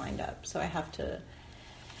 books lined up, so I have to,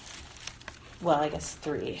 I guess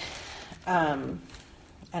 3. And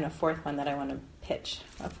a 4th one that I want to pitch,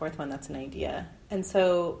 a 4th one that's an idea. And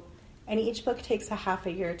each book takes a half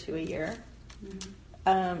a year to a year.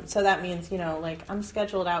 Mm-hmm. So that means, I'm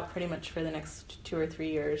scheduled out pretty much for the next 2 or 3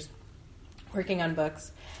 years working on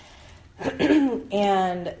books.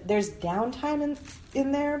 And there's downtime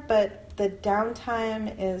in there, but the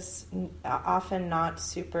downtime is often not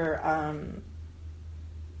super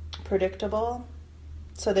predictable.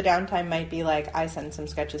 So the downtime might be like I send some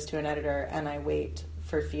sketches to an editor and I wait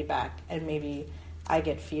for feedback, and maybe I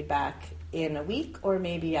get feedback in a week, or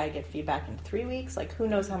maybe I get feedback in 3 weeks. Like, who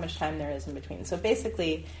knows how much time there is in between. So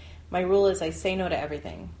basically, my rule is I say no to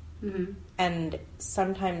everything. Mm-hmm. And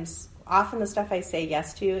often the stuff I say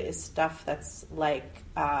yes to is stuff that's like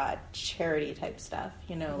charity type stuff.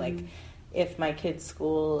 Like if my kid's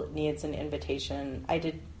school needs an invitation, I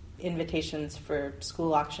did invitations for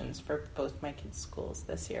school auctions for both my kids' schools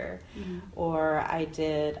this year. Mm-hmm. Or I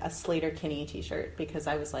did a Slater Kinney t-shirt because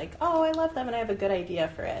I was like, oh, I love them and I have a good idea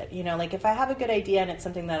for it. Like if I have a good idea and it's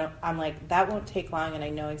something that I'm like, that won't take long and I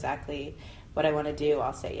know exactly what I want to do,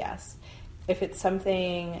 I'll say yes. If it's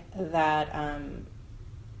something that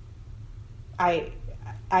I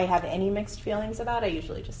have any mixed feelings about, I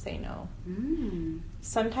usually just say no. Mm.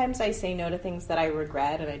 Sometimes I say no to things that I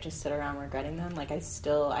regret, and I just sit around regretting them. Like I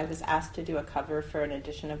was asked to do a cover for an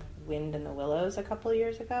edition of Wind in the Willows a couple of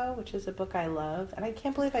years ago, which is a book I love, and I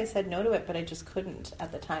can't believe I said no to it, but I just couldn't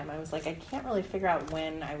at the time. I was like, I can't really figure out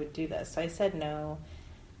when I would do this, so I said no.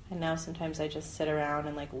 And now sometimes I just sit around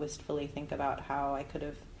and like wistfully think about how I could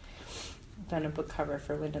have done a book cover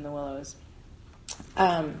for Wind in the Willows.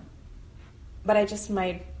 But I just,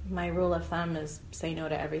 my rule of thumb is say no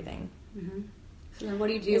to everything. Mm-hmm. So then what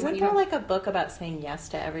do you do? Isn't there like a book about saying yes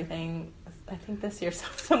to everything? I think this year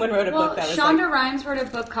someone wrote a book that was Shonda Rhimes wrote a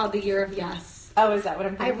book called The Year of Yes. Oh, is that what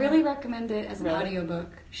I'm thinking? I really recommend it as an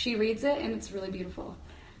audiobook. She reads it, and it's really beautiful.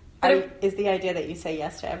 Is the idea that you say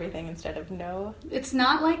yes to everything instead of no? It's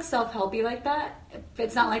not like self-helpy like that.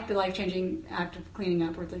 It's not like the life-changing act of cleaning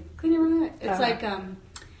up where it's like, clean everything up. It's like...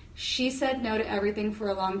 she said no to everything for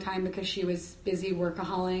a long time because she was busy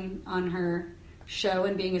workaholing on her show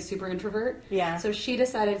and being a super introvert. Yeah. So she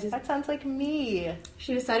decided to... That sounds like me.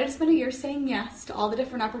 She decided to spend a year saying yes to all the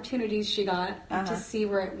different opportunities she got to see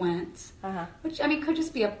where it went. Uh-huh. Which, could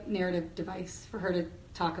just be a narrative device for her to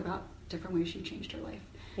talk about different ways she changed her life.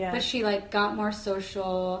 Yeah. But she, got more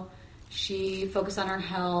social. She focused on her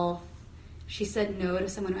health. She said no to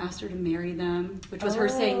someone who asked her to marry them, which was her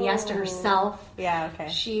saying yes to herself. Yeah, okay.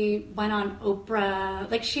 She went on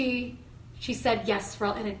Oprah. She said yes for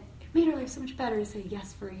all, and it made her life so much better to say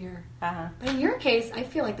yes for a year. Uh-huh. But in your case, I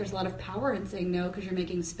feel like there's a lot of power in saying no because you're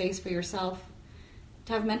making space for yourself,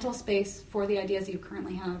 to have mental space for the ideas you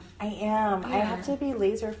currently have. I am. Yeah. I have to be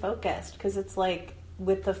laser focused because it's like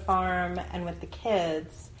with the farm and with the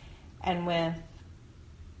kids and with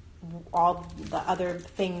all the other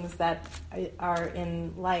things that are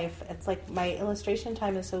in life, it's like my illustration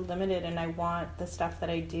time is so limited, and I want the stuff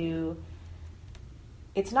that I do.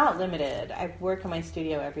 It's not limited. I work in my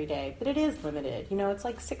studio every day, but it is limited. It's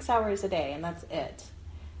like 6 hours a day, and that's it.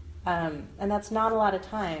 And that's not a lot of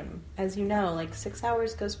time. As you know, 6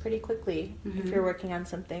 hours goes pretty quickly if you're working on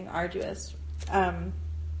something arduous.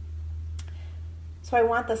 So I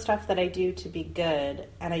want the stuff that I do to be good,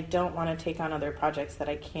 and I don't want to take on other projects that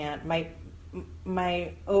I can't.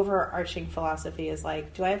 My overarching philosophy is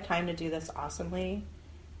do I have time to do this awesomely?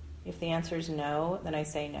 If the answer is no, then I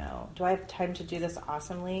say no. Do I have time to do this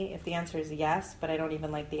awesomely? If the answer is yes, but I don't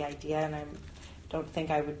even like the idea and I don't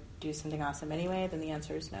think I would do something awesome anyway, then the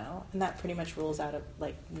answer is no. And that pretty much rules out of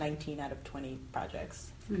 19 out of 20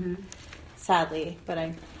 projects. Mm-hmm. Sadly, but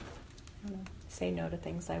I don't know, say no to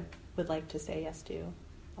things I would like to say yes to.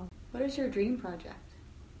 What is your dream project?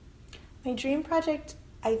 My dream project,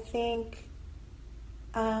 I think,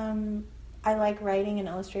 I like writing and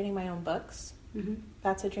illustrating my own books. Mm-hmm.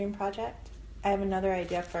 That's a dream project. I have another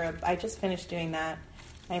idea I just finished doing that.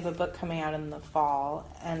 I have a book coming out in the fall,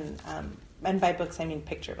 and by books I mean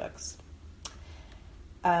picture books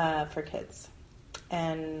for kids.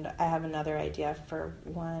 And I have another idea for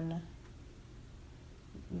one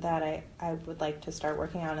that I would like to start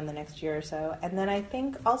working on in the next year or so. And then I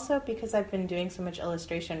think also, because I've been doing so much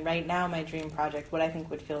illustration, right now my dream project, what I think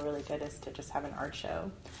would feel really good is to just have an art show.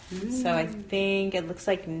 So I think it looks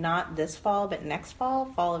like not this fall, but next fall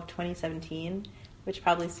of 2017, which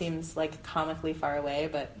probably seems like comically far away,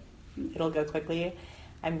 but it'll go quickly.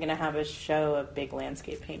 I'm going to have a show of big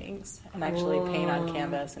landscape paintings and actually paint on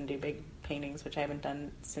canvas and do big paintings, which I haven't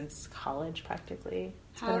done since college practically.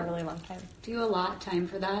 It's been a really long time. Do you allot time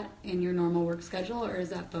for that in your normal work schedule, or is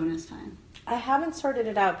that bonus time? I haven't sorted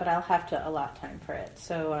it out, but I'll have to allot time for it.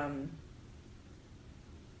 So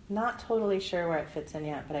not totally sure where it fits in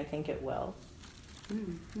yet, but I think it will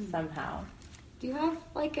somehow. Do you have,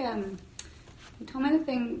 like, you told me the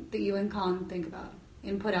thing that you and Colin think about,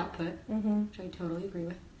 input-output, which I totally agree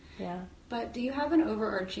with. Yeah. But do you have an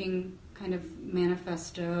overarching kind of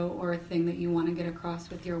manifesto or a thing that you want to get across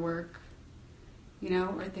with your work, you know,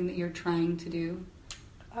 or a thing that you're trying to do?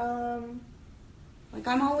 Like,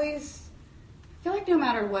 I feel like no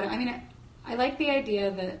matter what, I mean, I like the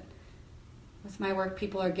idea that with my work,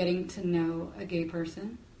 people are getting to know a gay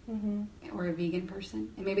person or a vegan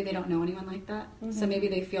person, and maybe they don't know anyone like that, so maybe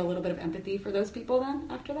they feel a little bit of empathy for those people then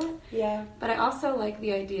after that. Yeah. But I also like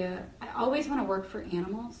the idea, I always want to work for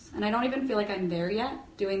animals, and I don't even feel like I'm there yet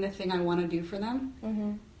doing the thing I want to do for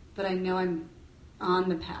them, but I know I'm on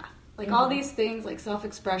the path. Like all these things, like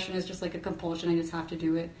self-expression is just like a compulsion, I just have to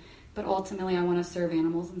do it, but ultimately I want to serve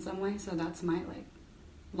animals in some way, so that's my like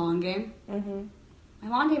long game. My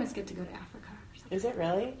long game is get to go to Africa or something. Is it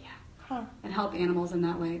really? Yeah. Huh. And help animals in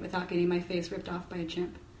that way without getting my face ripped off by a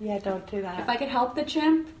chimp. Yeah, don't do that. If I could help the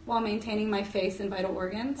chimp while maintaining my face and vital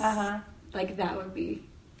organs, like that would be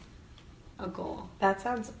a goal. That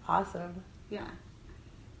sounds awesome. Yeah.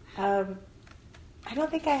 I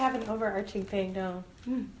don't think I have an overarching thing, no.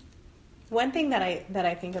 One thing that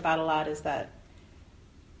I think about a lot is that,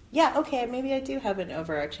 yeah, okay, maybe I do have an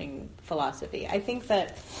overarching philosophy. I think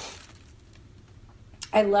that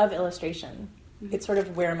I love illustration. It's sort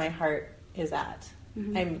of where my heart is at.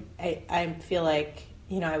 I feel like,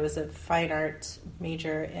 you know, I was a fine art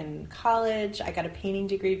major in college. I got a painting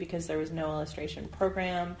degree because there was no illustration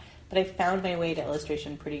program, but I found my way to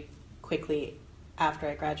illustration pretty quickly after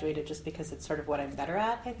I graduated just because it's sort of what I'm better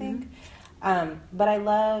at, I think. But I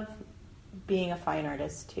love being a fine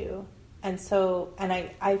artist too. And so, and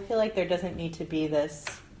I feel like there doesn't need to be this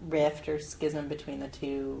rift or schism between the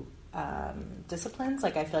two disciplines.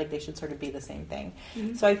 Like I feel like they should sort of be the same thing.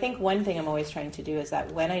 So I think one thing I'm always trying to do is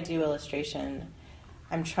that when I do illustration,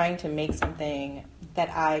 I'm trying to make something that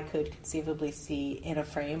I could conceivably see in a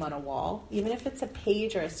frame on a wall, even if it's a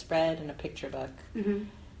page or a spread in a picture book.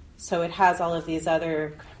 So it has all of these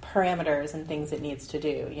other parameters and things it needs to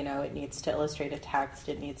do. You know, it needs to illustrate a text.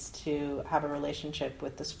 It needs to have a relationship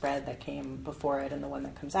with the spread that came before it and the one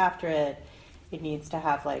that comes after it. It needs to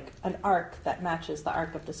have, like, an arc that matches the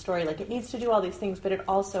arc of the story. Like, it needs to do all these things, but it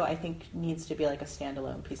also, I think, needs to be, like, a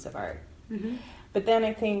standalone piece of art. But then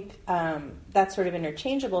I think that's sort of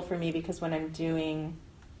interchangeable for me because when I'm doing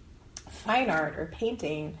fine art or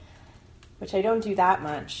painting, which I don't do that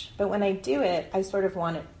much, but when I do it, I sort of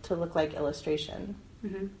want it to look like illustration.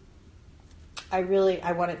 I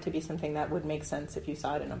want it to be something that would make sense if you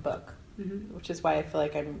saw it in a book, which is why I feel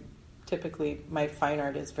like my fine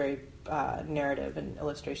art is very narrative and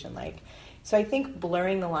illustration-like. So I think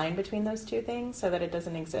blurring the line between those two things so that it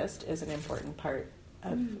doesn't exist is an important part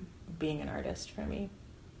of being an artist for me.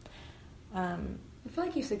 I feel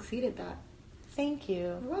like you succeeded that. Thank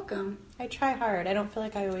you. You're welcome. I try hard. I don't feel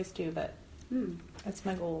like I always do, but that's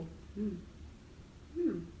my goal.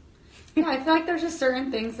 Yeah, I feel like there's just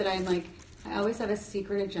certain things that I'm like, I always have a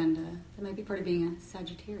secret agenda. That might be part of being a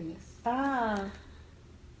Sagittarius.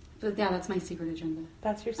 But yeah, that's my secret agenda.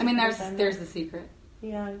 That's your I secret mean, agenda? there's the secret.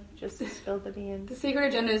 Yeah, just spilled the beans. The secret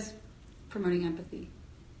agenda is promoting empathy.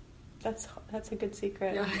 That's a good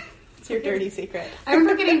secret. Yeah. It's your dirty secret. I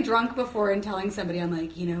remember getting drunk before and telling somebody, I'm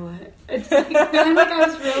like, you know what? It's like, I'm like, I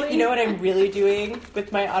was really... You know what I'm really doing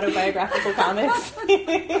with my autobiographical comics?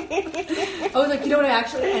 I was like, you know what I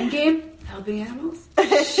actually... Endgame? Helping animals?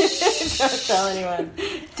 Don't tell anyone.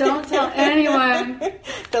 Don't tell anyone.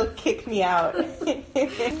 They'll kick me out.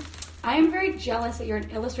 I am very jealous that you're an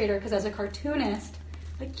illustrator because as a cartoonist,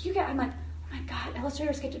 like I'm like, oh my god,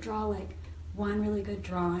 illustrators get to draw like one really good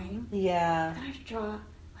drawing. Yeah. Then I have to draw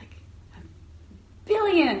like a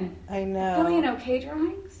billion. I know. Billion okay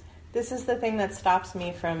drawings? This is the thing that stops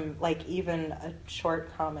me from, like, even a short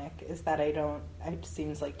comic, is that it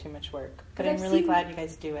seems like too much work. But I'm really glad you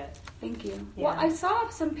guys do it. Thank you. Yeah. Well, I saw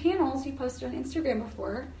some panels you posted on Instagram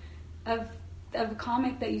before of a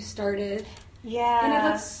comic that you started. Yeah. And it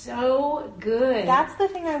looks so good. That's the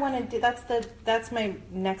thing I want to do. That's my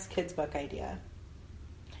next kids book idea.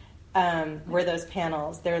 Were those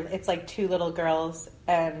panels. It's like two little girls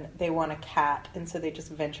and they want a cat, and so they just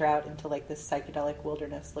venture out into like this psychedelic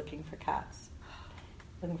wilderness looking for cats.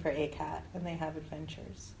 Looking for a cat, and they have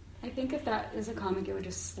adventures. I think if that is a comic, it would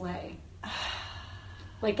just slay.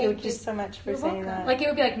 Like it Thank would you just so much for You're saying welcome. that. Like it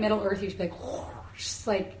would be like Middle Earth. You'd be like, just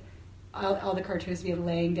like all the cartoons would be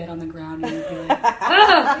laying dead on the ground, and you'd be like,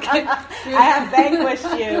 I have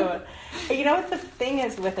vanquished you. You know what the thing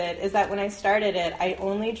is with it is that when I started it, I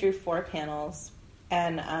only drew 4 panels,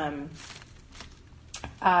 and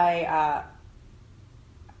 4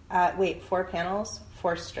 panels,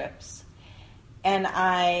 4 strips, and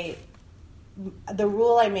the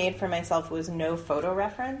rule I made for myself was no photo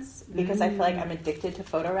reference, because I feel like I'm addicted to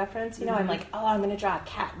photo reference. You know, I'm like, oh, I'm going to draw a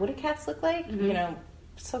cat. What do cats look like? You know,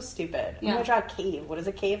 so stupid. I'm going to draw a cave. What does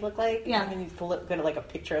a cave look like? Yeah. I'm going to go to like a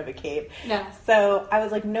picture of a cave. Yeah. So I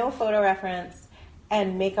was like, no photo reference,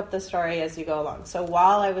 and make up the story as you go along. So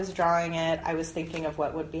while I was drawing it, I was thinking of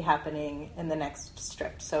what would be happening in the next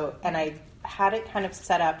strip. So, and I had it kind of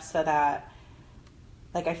set up so that,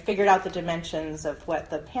 like, I figured out the dimensions of what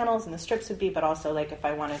the panels and the strips would be, but also, like, if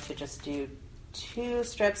I wanted to just do 2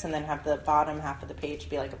 strips and then have the bottom half of the page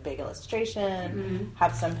be, like, a big illustration,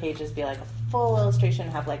 have some pages be, like, a full illustration,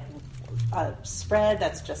 have, like, a spread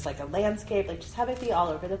that's just, like, a landscape, like, just have it be all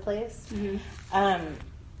over the place.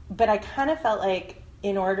 But I kind of felt like,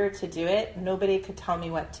 in order to do it, nobody could tell me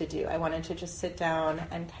what to do. I wanted to just sit down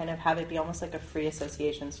and kind of have it be almost like a free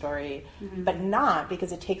association story, but not,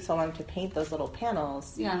 because it takes so long to paint those little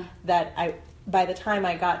panels, that by the time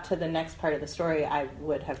I got to the next part of the story, I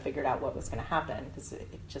would have figured out what was going to happen, because it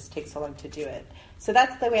just takes so long to do it. So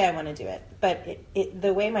that's the way I want to do it. But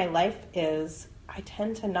the way my life is, I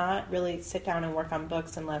tend to not really sit down and work on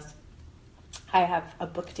books unless I have a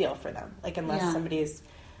book deal for them. Like, unless somebody's...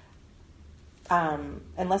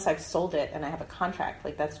 unless I've sold it and I have a contract.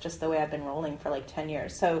 Like, that's just the way I've been rolling for like 10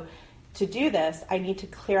 years. So to do this, I need to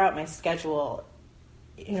clear out my schedule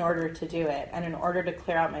in order to do it. And in order to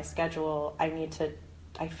clear out my schedule, I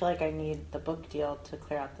feel like I need the book deal to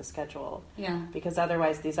clear out the schedule. Yeah. Because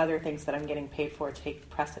otherwise these other things that I'm getting paid for take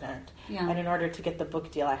precedent. Yeah. And in order to get the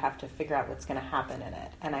book deal, I have to figure out what's going to happen in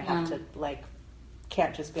it. And I have to, like,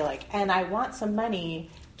 can't just be like, and I want some money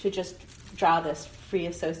to just draw this free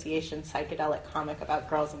association psychedelic comic about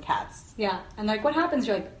girls and cats. Yeah. And like, what happens?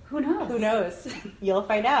 You're like, who knows? Who knows? You'll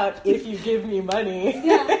find out if you give me money.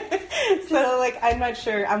 Yeah. So, like, I'm not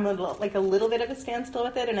sure. I'm a little bit of a standstill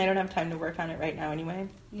with it, and I don't have time to work on it right now anyway.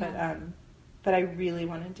 Yeah. But I really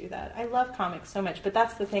want to do that. I love comics so much, but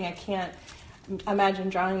that's the thing. I can't imagine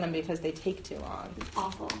drawing them because they take too long.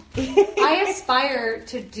 Awful. I aspire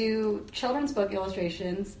to do children's book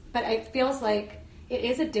illustrations, but it feels like it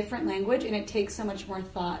is a different language, and it takes so much more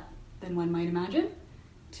thought than one might imagine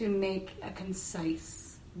to make a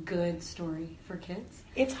concise, good story for kids.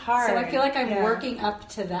 It's hard. So I feel like I'm working up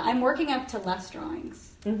to that. I'm working up to less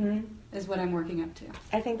drawings, is what I'm working up to.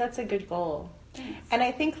 I think that's a good goal. Thanks. And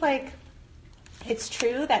I think, like, it's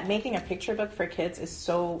true that making a picture book for kids is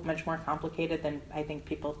so much more complicated than I think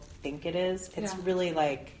people think it is. It's really,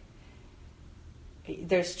 like,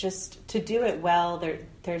 there's just, to do it well,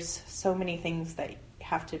 there's so many things that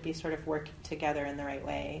have to be sort of working together in the right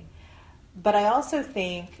way. But I also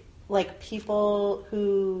think, like, people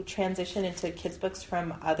who transition into kids books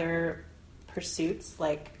from other pursuits,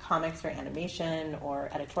 like comics or animation or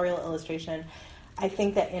editorial illustration, I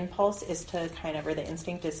think the impulse is to kind of, or the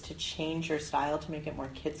instinct is to change your style to make it more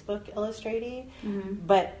kids book illustraty.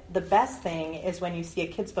 But the best thing is when you see a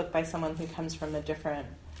kids book by someone who comes from a different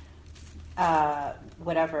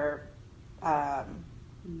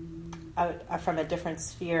from a different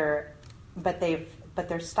sphere, but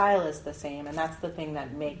their style is the same, and that's the thing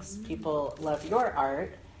that makes people love your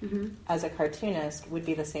art. As a cartoonist, would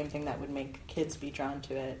be the same thing that would make kids be drawn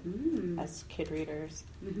to it as kid readers.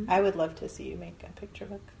 I would love to see you make a picture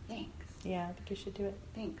book. Thanks. Yeah, I think you should do it.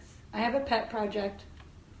 Thanks. I have a pet project.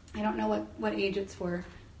 I don't know what age it's for,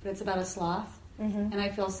 but it's about a sloth. And I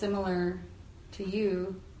feel similar to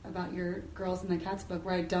you about your Girls and the Cats book,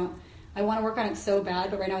 where I want to work on it so bad,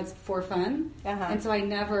 but right now it's for fun. And so I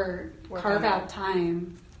never carve out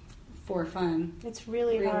time for fun. It's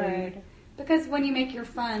really hard. Because when you make your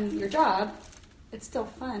fun your job, it's still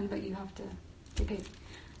fun, but you have to get paid.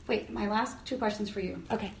 Wait, my last 2 questions for you.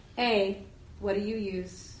 Okay. A, what do you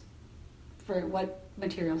use what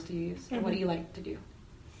materials do you use? Or what do you like to do?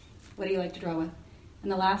 What do you like to draw with?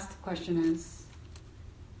 And the last question is,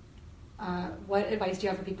 what advice do you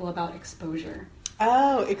have for people about exposure?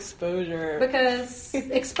 Oh, exposure. Because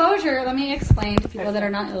exposure, let me explain to people that are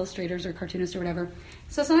not illustrators or cartoonists or whatever.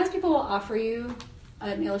 So sometimes people will offer you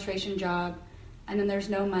an illustration job, and then there's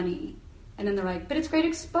no money. And then they're like, but it's great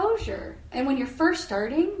exposure. And when you're first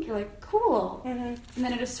starting, you're like, cool. And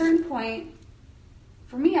then at a certain point,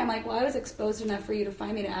 for me, I'm like, well, I was exposed enough for you to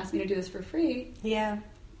find me to ask me to do this for free. Yeah.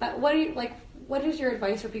 But what is your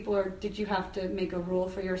advice for people, or did you have to make a rule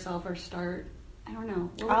for yourself or start? I don't know.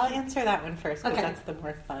 I'll answer that one first because Okay. that's the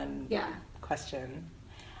more fun Yeah. question.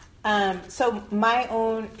 So my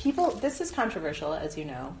own people, this is controversial, as you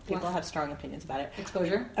know. People What? have strong opinions about it.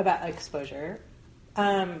 Exposure? About exposure.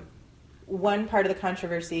 One part of the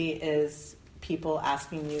controversy is people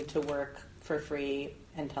asking you to work for free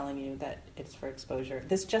and telling you that it's for exposure.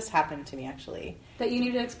 This just happened to me, actually. That you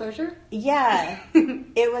needed exposure? Yeah.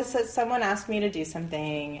 It was that someone asked me to do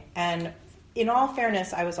something, and in all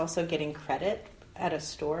fairness, I was also getting credit at a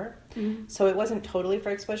store. So it wasn't totally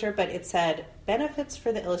for exposure, but it said benefits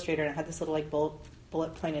for the illustrator, and it had this little like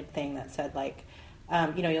bullet pointed thing that said like,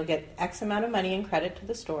 you'll get X amount of money in credit to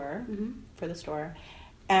the store, for the store,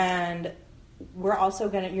 and we're also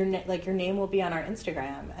gonna your name will be on our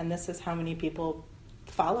Instagram, and this is how many people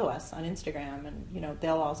follow us on Instagram, and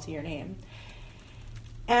they'll all see your name.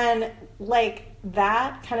 And like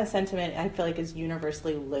that kind of sentiment, I feel like is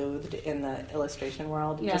universally loathed in the illustration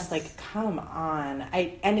world. Yes. Just like, come on.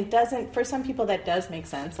 And it doesn't, for some people that does make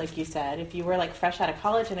sense. Like you said, if you were like fresh out of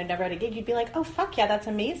college and had never had a gig, you'd be like, oh fuck yeah, that's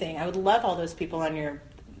amazing. I would love all those people on your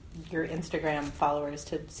Instagram followers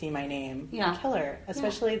to see my name. Yeah. Killer.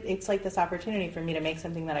 Especially it's like this opportunity for me to make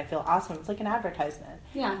something that I feel awesome. It's like an advertisement.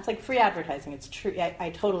 Yeah. It's like free advertising. It's true.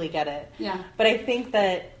 I totally get it. Yeah. But I think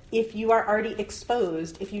that if you are already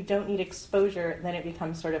exposed, if you don't need exposure, then it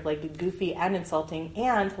becomes sort of like goofy and insulting.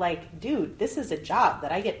 And like, dude, this is a job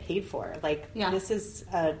that I get paid for. Like, Yeah. This is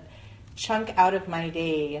a chunk out of my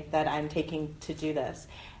day that I'm taking to do this.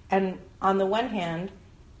 And on the one hand,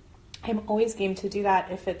 I'm always game to do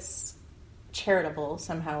that if it's charitable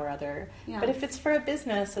somehow or other. Yeah. But if it's for a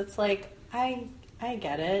business, it's like, I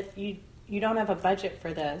get it. You don't have a budget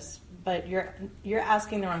for this, but you're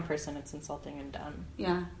asking the wrong person. It's insulting and dumb.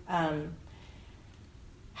 Yeah.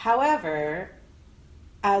 However,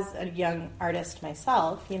 as a young artist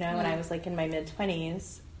myself, when I was like in my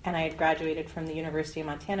mid-20s and I had graduated from the University of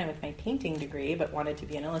Montana with my painting degree but wanted to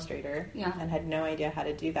be an illustrator and had no idea how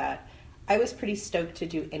to do that, I was pretty stoked to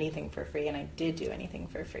do anything for free, and I did do anything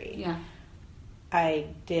for free. Yeah. I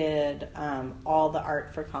did all the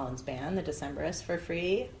art for Colin's band, the Decemberists, for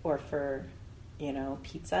free, or for,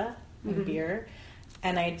 pizza and beer.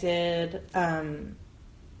 And I did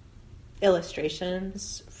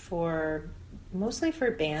illustrations mostly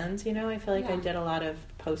for bands, I feel like I did a lot of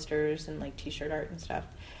posters and like t-shirt art and stuff.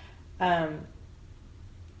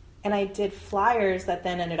 And I did flyers that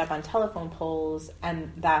then ended up on telephone poles,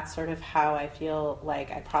 and that's sort of how I feel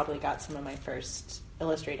like I probably got some of my first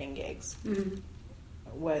illustrating gigs.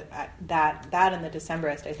 That and the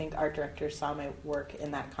Decemberist, I think art directors saw my work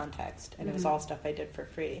in that context, and it was all stuff I did for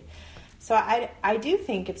free. So I do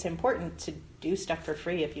think it's important to do stuff for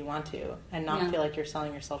free if you want to, and not feel like you're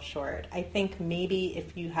selling yourself short. I think maybe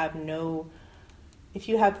if you have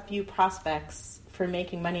few prospects for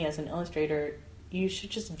making money as an illustrator, you should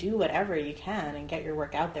just do whatever you can and get your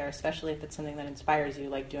work out there, especially if it's something that inspires you,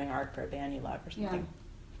 like doing art for a band you love or something.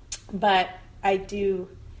 Yeah. But I do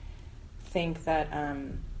think that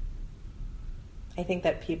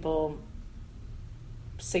people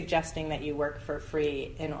suggesting that you work for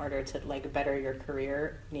free in order to like better your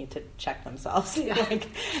career need to check themselves. Like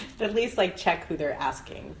at least like check who they're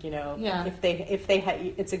asking, if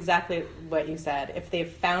they it's exactly what you said. If they've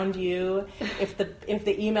found you, if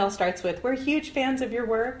the email starts with "we're huge fans of your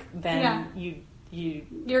work," then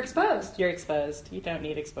you're exposed. You're exposed. You don't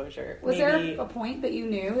need exposure. Was there a point that you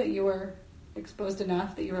knew that you were exposed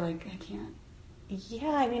enough that you were like, I can't?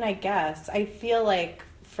 Yeah, I mean, I guess. I feel like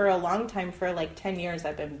for a long time, for like 10 years,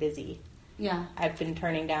 I've been busy. Yeah. I've been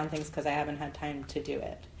turning down things because I haven't had time to do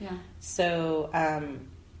it. Yeah. So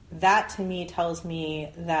that to me tells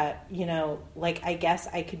me that, I guess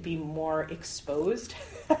I could be more exposed.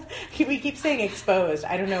 We keep saying exposed.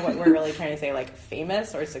 I don't know what we're really trying to say, like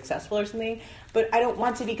famous or successful or something. But I don't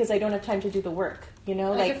want to because I don't have time to do the work,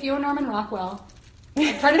 Like if you were Norman Rockwell...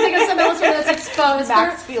 I'm trying to think of some illustrator that's exposed.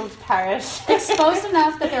 Maxfield Parrish. They're exposed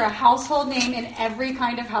enough that they're a household name in every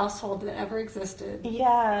kind of household that ever existed.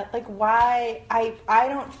 Yeah, like why I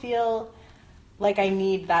don't feel like I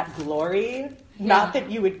need that glory. Not that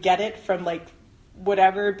you would get it from like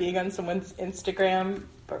whatever being on someone's Instagram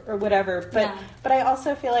or whatever, but I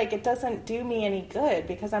also feel like it doesn't do me any good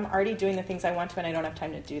because I'm already doing the things I want to and I don't have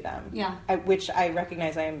time to do them. Yeah. Which I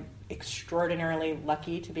recognize I am extraordinarily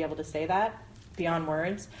lucky to be able to say that beyond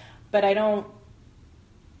words, but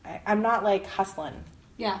I'm not like hustling.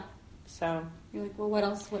 Yeah. So you're like, well, what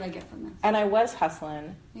else would I get from this? And I was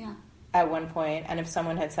hustling. Yeah. At one point, and if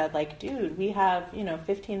someone had said like, dude, we have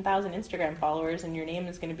 15,000 Instagram followers and your name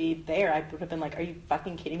is going to be there, I would have been like, are you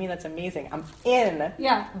fucking kidding me? That's amazing, I'm in.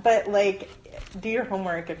 Yeah. But like, do your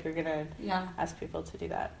homework if you're gonna ask people to do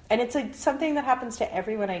that. And it's something that happens to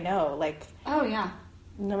everyone I know, like, oh yeah,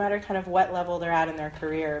 no matter kind of what level they're at in their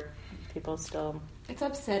career, people still, it's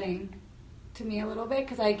upsetting to me a little bit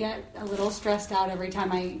because I get a little stressed out every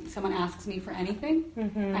time someone asks me for anything.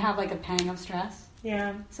 Mm-hmm. I have like a pang of stress.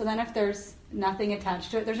 Yeah. So then if there's nothing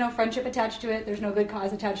attached to it, there's no friendship attached to it, there's no good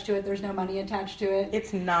cause attached to it, there's no money attached to it.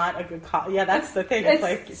 It's not a good cause. Yeah, that's the thing. It's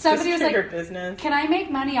like, it's somebody just was like, your business. Can I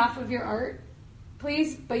make money off of your art,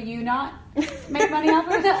 please? But you not make money off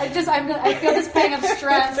of it? I feel this pang of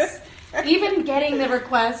stress. Even getting the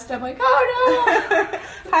request, I'm like, oh no.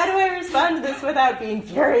 How do I respond to this without being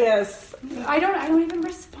furious? I don't even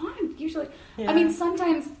respond usually. Yeah. I mean,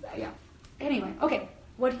 sometimes, yeah. Anyway, okay.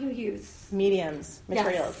 What do you use? Mediums,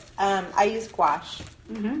 materials. Yes. I use gouache.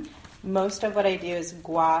 Mm-hmm. Most of what I do is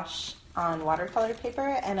gouache on watercolor paper,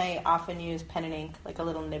 and I often use pen and ink, like a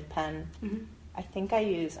little nib pen. Mm-hmm. I think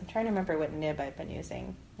I'm trying to remember what nib I've been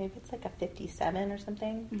using. Maybe it's like a 57 or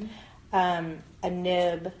something. Mm-hmm. A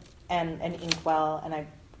nib and an inkwell, and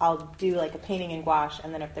I'll do like a painting in gouache,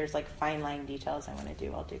 and then if there's like fine line details I want to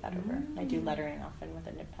do, I'll do that over. I do lettering often with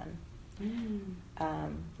a nib pen.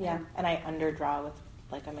 And I underdraw with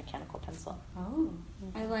like a mechanical pencil. Oh,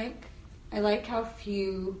 I like how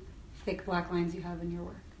few thick black lines you have in your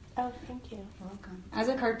work. Oh, thank you. You're welcome. As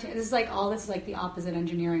a cartoon, this is like the opposite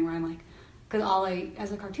engineering where I'm like, because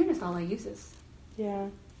as a cartoonist, all I use is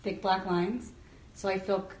thick black lines, so I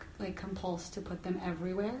feel like compulsed to put them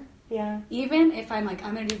everywhere. Yeah. Even if I'm like,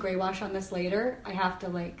 I'm gonna do gray wash on this later, I have to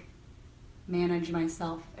like manage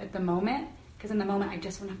myself at the moment, because in the moment I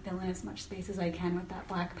just want to fill in as much space as I can with that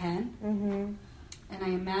black pen. Mm-hmm. And I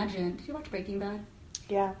imagine, did you watch Breaking Bad?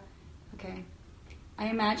 Yeah. Okay. I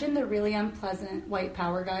imagine the really unpleasant white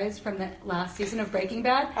power guys from the last season of Breaking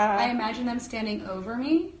Bad. I imagine them standing over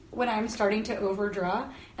me when I'm starting to overdraw.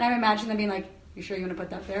 And I imagine them being like, you sure you want to put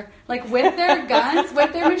that there? Like with their guns,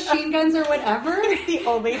 with their machine guns or whatever. It's the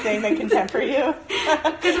only thing that can temper you.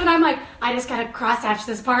 Because when I'm like, I just got to cross-hatch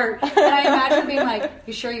this part. And I imagine them being like,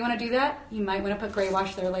 you sure you want to do that? You might want to put gray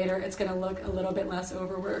wash there later. It's going to look a little bit less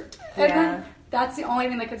overworked. And then that's the only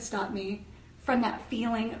thing that could stop me from that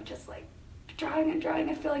feeling of just like drawing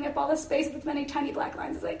and filling up all the space with as many tiny black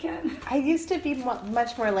lines as I can. I used to be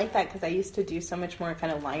much more like that because I used to do so much more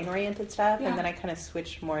kind of line-oriented stuff, and then I kind of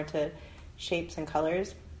switched more to shapes and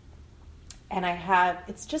colors. And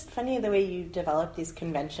it's just funny the way you develop these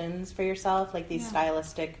conventions for yourself, like these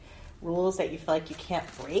stylistic rules that you feel like you can't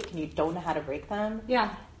break and you don't know how to break them.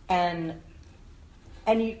 Yeah. And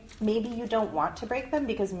maybe you don't want to break them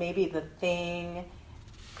because maybe the thing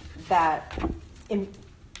that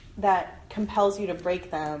compels you to break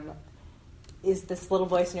them is this little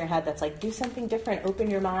voice in your head that's like, do something different, open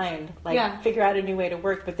your mind, figure out a new way to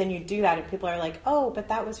work. But then you do that and people are like, oh, but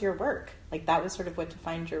that was your work. Like that was sort of what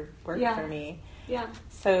defined your work for me. Yeah.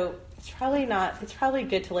 So it's probably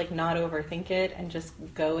good to like not overthink it and just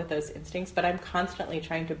go with those instincts. But I'm constantly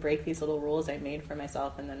trying to break these little rules I made for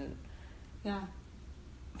myself and then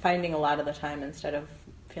finding a lot of the time, instead of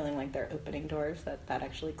feeling like they're opening doors, that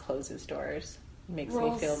actually closes doors. Makes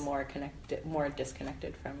me feel more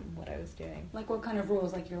disconnected from what I was doing. Like what kind of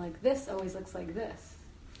rules? Like you're like, this always looks like this.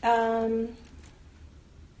 What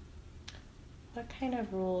kind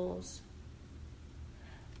of rules?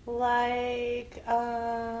 Like,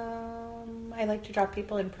 I like to draw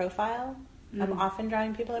people in profile. Mm-hmm. I'm often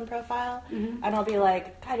drawing people in profile. Mm-hmm. And I'll be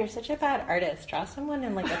like, God, you're such a bad artist. Draw someone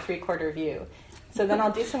in like a 3/4 view. So then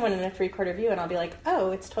I'll do someone in a 3/4 view and I'll be like,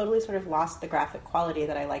 oh, it's totally sort of lost the graphic quality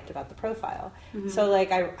that I liked about the profile. Mm-hmm. So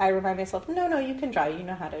like I remind myself, no, you can draw. You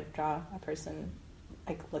know how to draw a person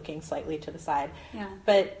like looking slightly to the side. Yeah.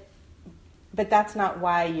 But that's not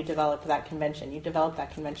why you developed that convention. You developed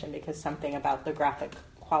that convention because something about the graphic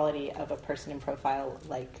quality of a person in profile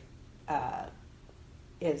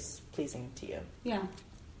is pleasing to you. Yeah.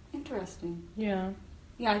 Interesting. Yeah.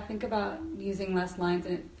 Yeah, I think about using less lines,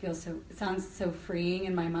 and it sounds so freeing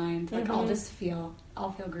in my mind. Like I'll feel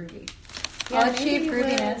groovy. Yeah, I'll maybe achieve you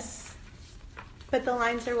grooviness. But the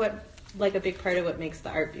lines are a big part of what makes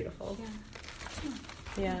the art beautiful. Yeah.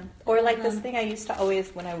 Yeah. Or like this thing I used to always,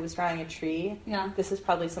 when I was drawing a tree, Yeah. this is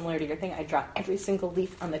probably similar to your thing, I'd draw every single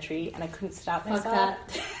leaf on the tree and I couldn't stop Fuck myself.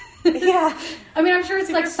 that. Yeah. I mean, I'm sure it's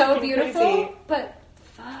Super like so fucking beautiful, crazy. but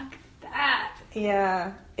fuck that.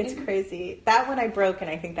 Yeah. It's crazy. That one I broke and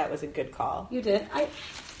I think that was a good call. You did.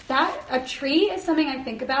 A tree is something I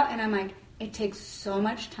think about, and I'm like, it takes so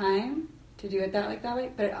much time to do it that way,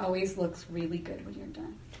 but it always looks really good when you're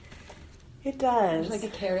done. It does. There's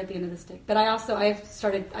like a carrot at the end of the stick. But I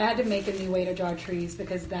had to make a new way to draw trees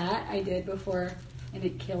because that I did before and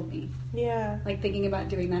it killed me. Yeah. Like thinking about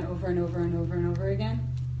doing that over and over and over and over again.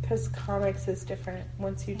 Because comics is different.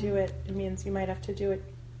 Once you do it, it means you might have to do it,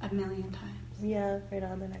 A million times. yeah, right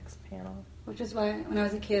on the next panel. Which is why when I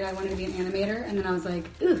was a kid I wanted to be an animator, and then I was like,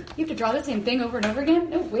 ugh, you have to draw the same thing over and over again?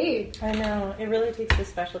 No way. I know. It really takes a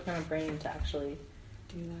special kind of brain to actually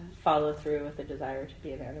Do that. follow through with the desire to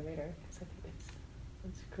be an animator. Because I think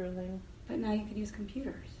it's grueling. But now you can use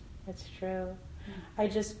computers. It's true.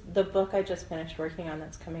 The book I just finished working on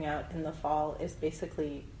that's coming out in the fall is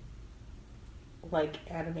basically like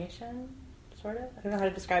animation, sort of. I don't know how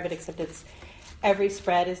to describe it, except every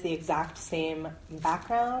spread is the exact same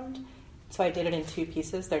background. So I did it in two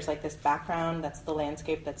pieces. There's like this background that's the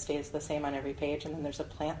landscape that stays the same on every page, and then there's a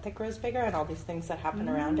plant that grows bigger and all these things that happen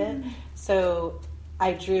around it. So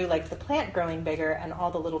I drew like the plant growing bigger and all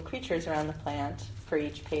the little creatures around the plant for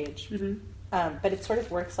each page. But it sort of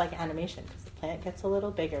works like animation because the plant gets a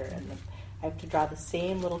little bigger and I have to draw the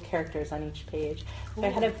same little characters on each page. So I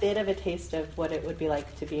had a bit of a taste of what it would be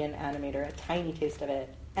like to be an animator, a tiny taste of it,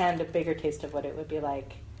 and a bigger taste of what it would be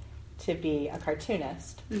like to be a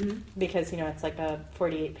cartoonist. Because, it's like a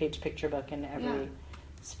 48-page picture book, and every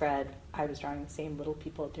spread I was drawing the same little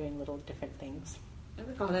people doing little different things. I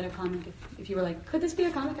would call that a comic. If you were like, could this be a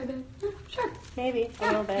comic? I'd be like, sure. Maybe, a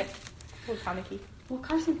little bit. A little comic-y. Well,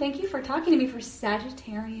 Carson, thank you for talking to me for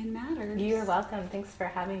Sagittarian Matters. You're welcome. Thanks for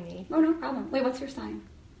having me. Oh, no problem. Wait, what's your sign?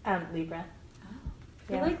 Libra. Oh,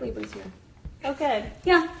 we Yeah. like Libras here. Oh, good.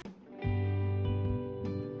 Yeah.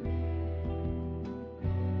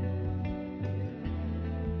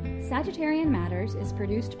 Sagittarian Matters is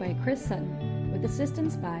produced by Chris Sutton, with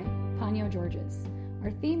assistance by Ponyo Georges.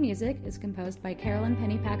 Our theme music is composed by Carolyn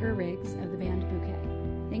Pennypacker Riggs of the band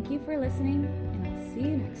Bouquet. Thank you for listening, and I'll see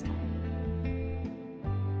you next time.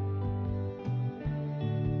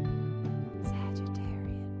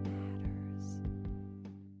 Sagittarian Matters.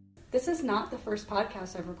 This is not the first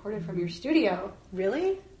podcast I've recorded from your studio.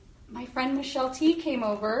 Really? My friend Michelle T came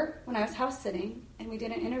over when I was house sitting, and we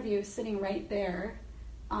did an interview sitting right there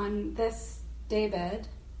on this daybed,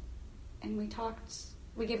 and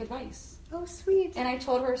we gave advice. Oh, sweet. And I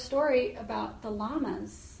told her a story about the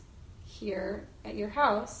llamas here at your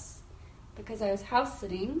house because I was house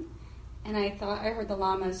sitting, and I thought I heard the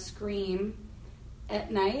llamas scream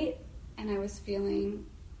at night, and I was feeling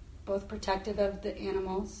both protective of the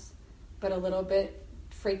animals, but a little bit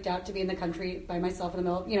freaked out to be in the country by myself in the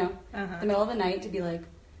middle, the middle of the night, to be like,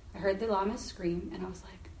 I heard the llamas scream, and I was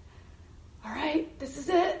like, all right, this is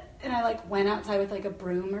it. And I went outside with a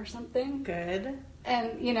broom or something. Good.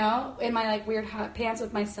 And, in my weird hot pants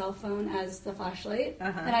with my cell phone as the flashlight.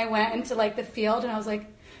 And I went into the field, and I was like,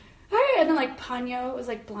 all right. And then Ponyo was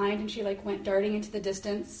blind, and she went darting into the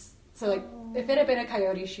distance. So if it had been a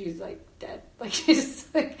coyote, she's dead.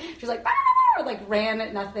 She's like, "Ah!" or ran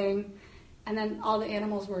at nothing. And then all the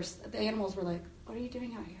animals were like, what are you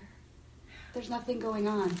doing out here? There's nothing going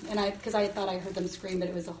on. And because I thought I heard them scream, but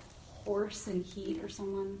it was a horse in heat or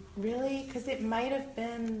someone. Really? Because it might have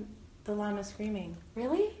been the llama screaming.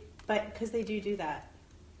 Really? But because they do that.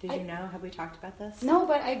 Did you know? Have we talked about this? No,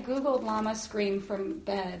 but I Googled llama scream from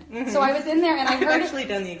bed. So I was in there and I heard I've actually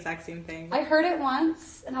done the exact same thing. I heard it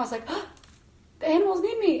once and I was like, oh, the animals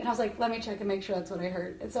need me. And I was like, let me check and make sure that's what I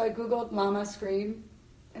heard. And so I Googled llama scream,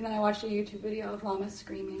 and then I watched a YouTube video of llamas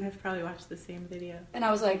screaming. I've probably watched the same video. And I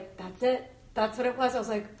was like, that's it. That's what it was. I was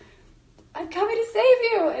like, I'm coming to save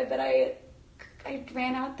you. And then I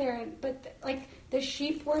ran out there, but the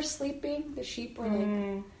sheep were sleeping. The sheep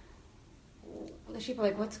were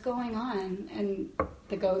what's going on? And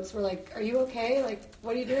the goats were like, are you okay?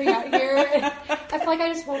 What are you doing out here? And I feel like I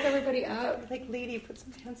just woke everybody up. Lady, put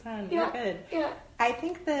some pants on. Yeah, We're good. yeah. I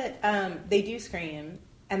think that they do scream,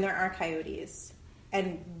 and there are coyotes.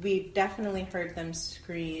 And we've definitely heard them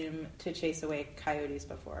scream to chase away coyotes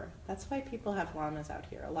before. That's why people have llamas out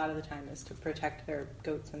here a lot of the time, is to protect their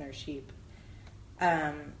goats and their sheep.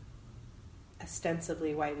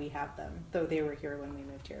 ostensibly why we have them, though they were here when we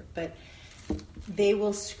moved here. But they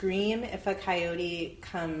will scream if a coyote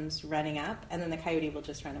comes running up, and then the coyote will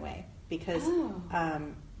just run away because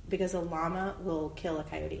a llama will kill a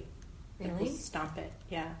coyote. Really? They will stomp it.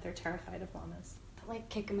 Yeah, they're terrified of llamas. They'll like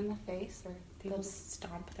kick them in the face, or They will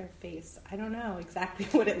stomp their face. I don't know exactly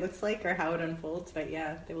what it looks like or how it unfolds, but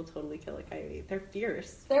yeah, they will totally kill a coyote. They're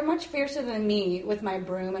fierce. They're much fiercer than me with my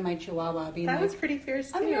broom and my chihuahua being That like, was pretty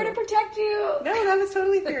fierce too. I'm here to protect you. No, that was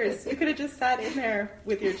totally fierce. You could have just sat in there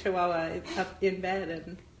with your chihuahua up in bed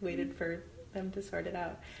and waited for them to sort it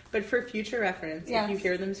out. But for future reference, Yes. if you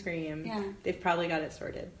hear them scream, Yeah. they've probably got it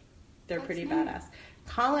sorted. They're That's pretty nice. badass.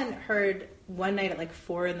 Colin heard one night at like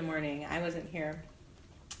 4 a.m. I wasn't here.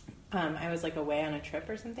 I was like away on a trip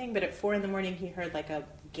or something, but at 4 a.m. he heard like a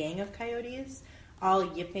gang of coyotes all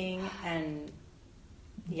yipping and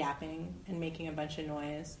yapping and making a bunch of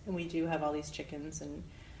noise. And we do have all these chickens and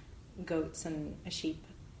goats and a sheep.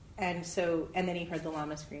 And then he heard the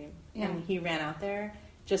llama scream. Yeah. And he ran out there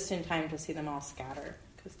just in time to see them all scatter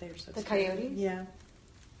because they were so The scared. coyotes? Yeah.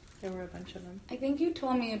 There were a bunch of them. I think you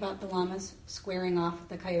told me about the llamas squaring off with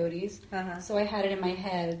the coyotes. Uh-huh. So I had it in my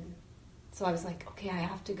head. So I was like, okay, I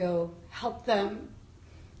have to go help them.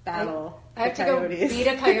 Battle. I have the to go coyotes. beat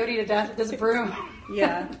a coyote to death with this broom.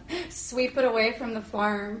 Yeah. Sweep it away from the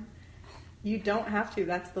farm. You don't have to.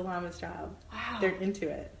 That's the llama's job. Wow. They're into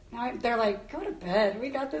it. Now they're like, go to bed. We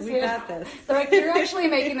got this. We here." got this. They're like, you're actually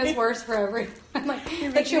making this worse for everyone. Like You're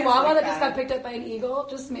the making us chihuahua look that just bad. got picked up by an eagle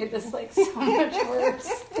just made this like so much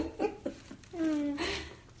worse.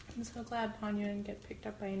 I'm so glad Panya didn't get picked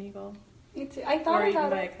up by an eagle. Me too. I thought Or eaten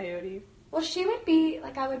about by a it. coyote. Well, she would be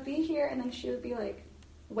like, I would be here, and then she would be like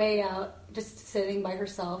way out, just sitting by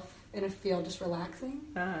herself in a field, just relaxing.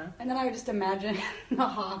 Uh-huh. And then I would just imagine a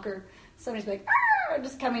hawk or somebody's like, "Arr!"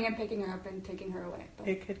 just coming and picking her up and taking her away. But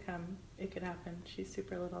It could come. It could happen. She's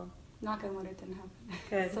super little. knock on wood, it didn't happen.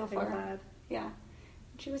 Good. So I'm far. glad. Yeah.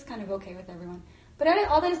 She was kind of okay with everyone. But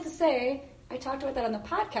all that is to say, I talked about that on the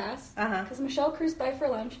podcast Uh-huh. because Michelle cruised by for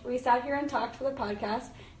lunch. We sat here and talked for the podcast,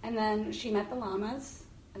 and then she met the llamas,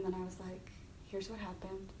 and then I was like, here's what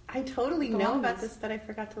happened. I totally The know llamas. about this, but I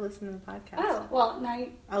forgot to listen to the podcast. Oh, well, now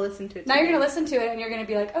I'll listen to it you're going to today. listen to it, and you're going to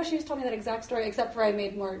be like, oh, she just told me that exact story, except for I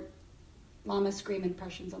made more llama scream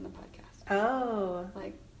impressions on the podcast. Oh.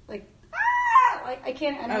 Like, ah! Like, I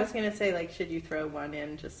can't, and I was going to say, like, should you throw one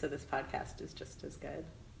in just so this podcast is just as good?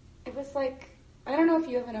 it was like, I don't know if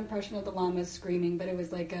you have an impression of the llamas screaming, but it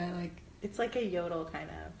was like It's like a yodel kind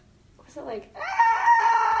of. was it like,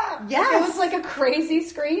 ah! Yes! Like, it was like a crazy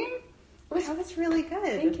scream. It was, That was really good.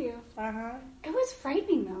 thank you. Uh-huh. It was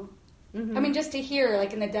frightening, though. Mhm. I mean, just to hear,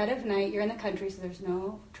 like, in the dead of night, you're in the country, so there's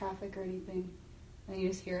no traffic or anything, and you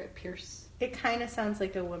just hear it pierce. It kind of sounds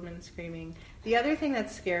like a woman screaming. The other thing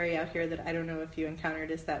that's scary out here that I don't know if you encountered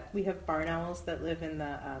is that we have barn owls that live in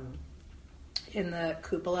the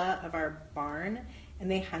cupola of our barn, and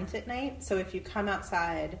they hunt at night. So if you come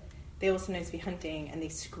outside, they will sometimes be hunting, and they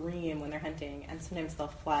scream when they're hunting, and sometimes they'll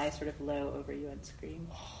fly sort of low over you and scream.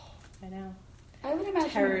 I know. I would imagine.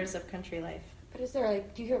 Terrors of country life. But is there,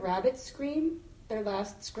 like, do you hear rabbits scream, their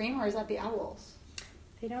last scream, or is that the owls?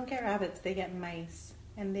 They don't get rabbits, they get mice.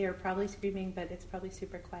 And they are probably screaming, but it's probably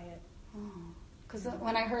super quiet. Oh. Because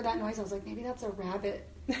when I heard that noise, I was like, maybe that's a rabbit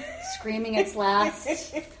screaming its last.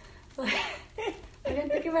 I didn't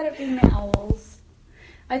think about it being the owls.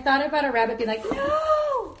 I thought about a rabbit being like,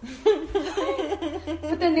 no!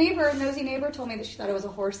 But the nosy neighbor told me that she thought it was a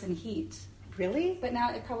horse in heat. Really? But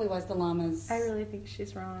now it probably was the llamas. I really think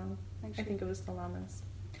she's wrong. Think I she- think it was the llamas.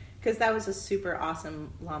 Because that was a super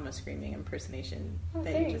awesome llama screaming impersonation Oh,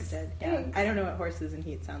 that thanks. you just did. Yeah. Thanks. I don't know what horses in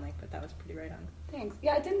heat sound like, but that was pretty right on. Thanks.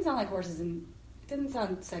 Yeah, it didn't sound like horses and it didn't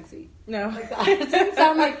sound sexy. No. Like that. It didn't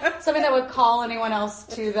sound like something that would call anyone else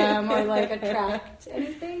to them or like attract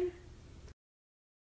anything.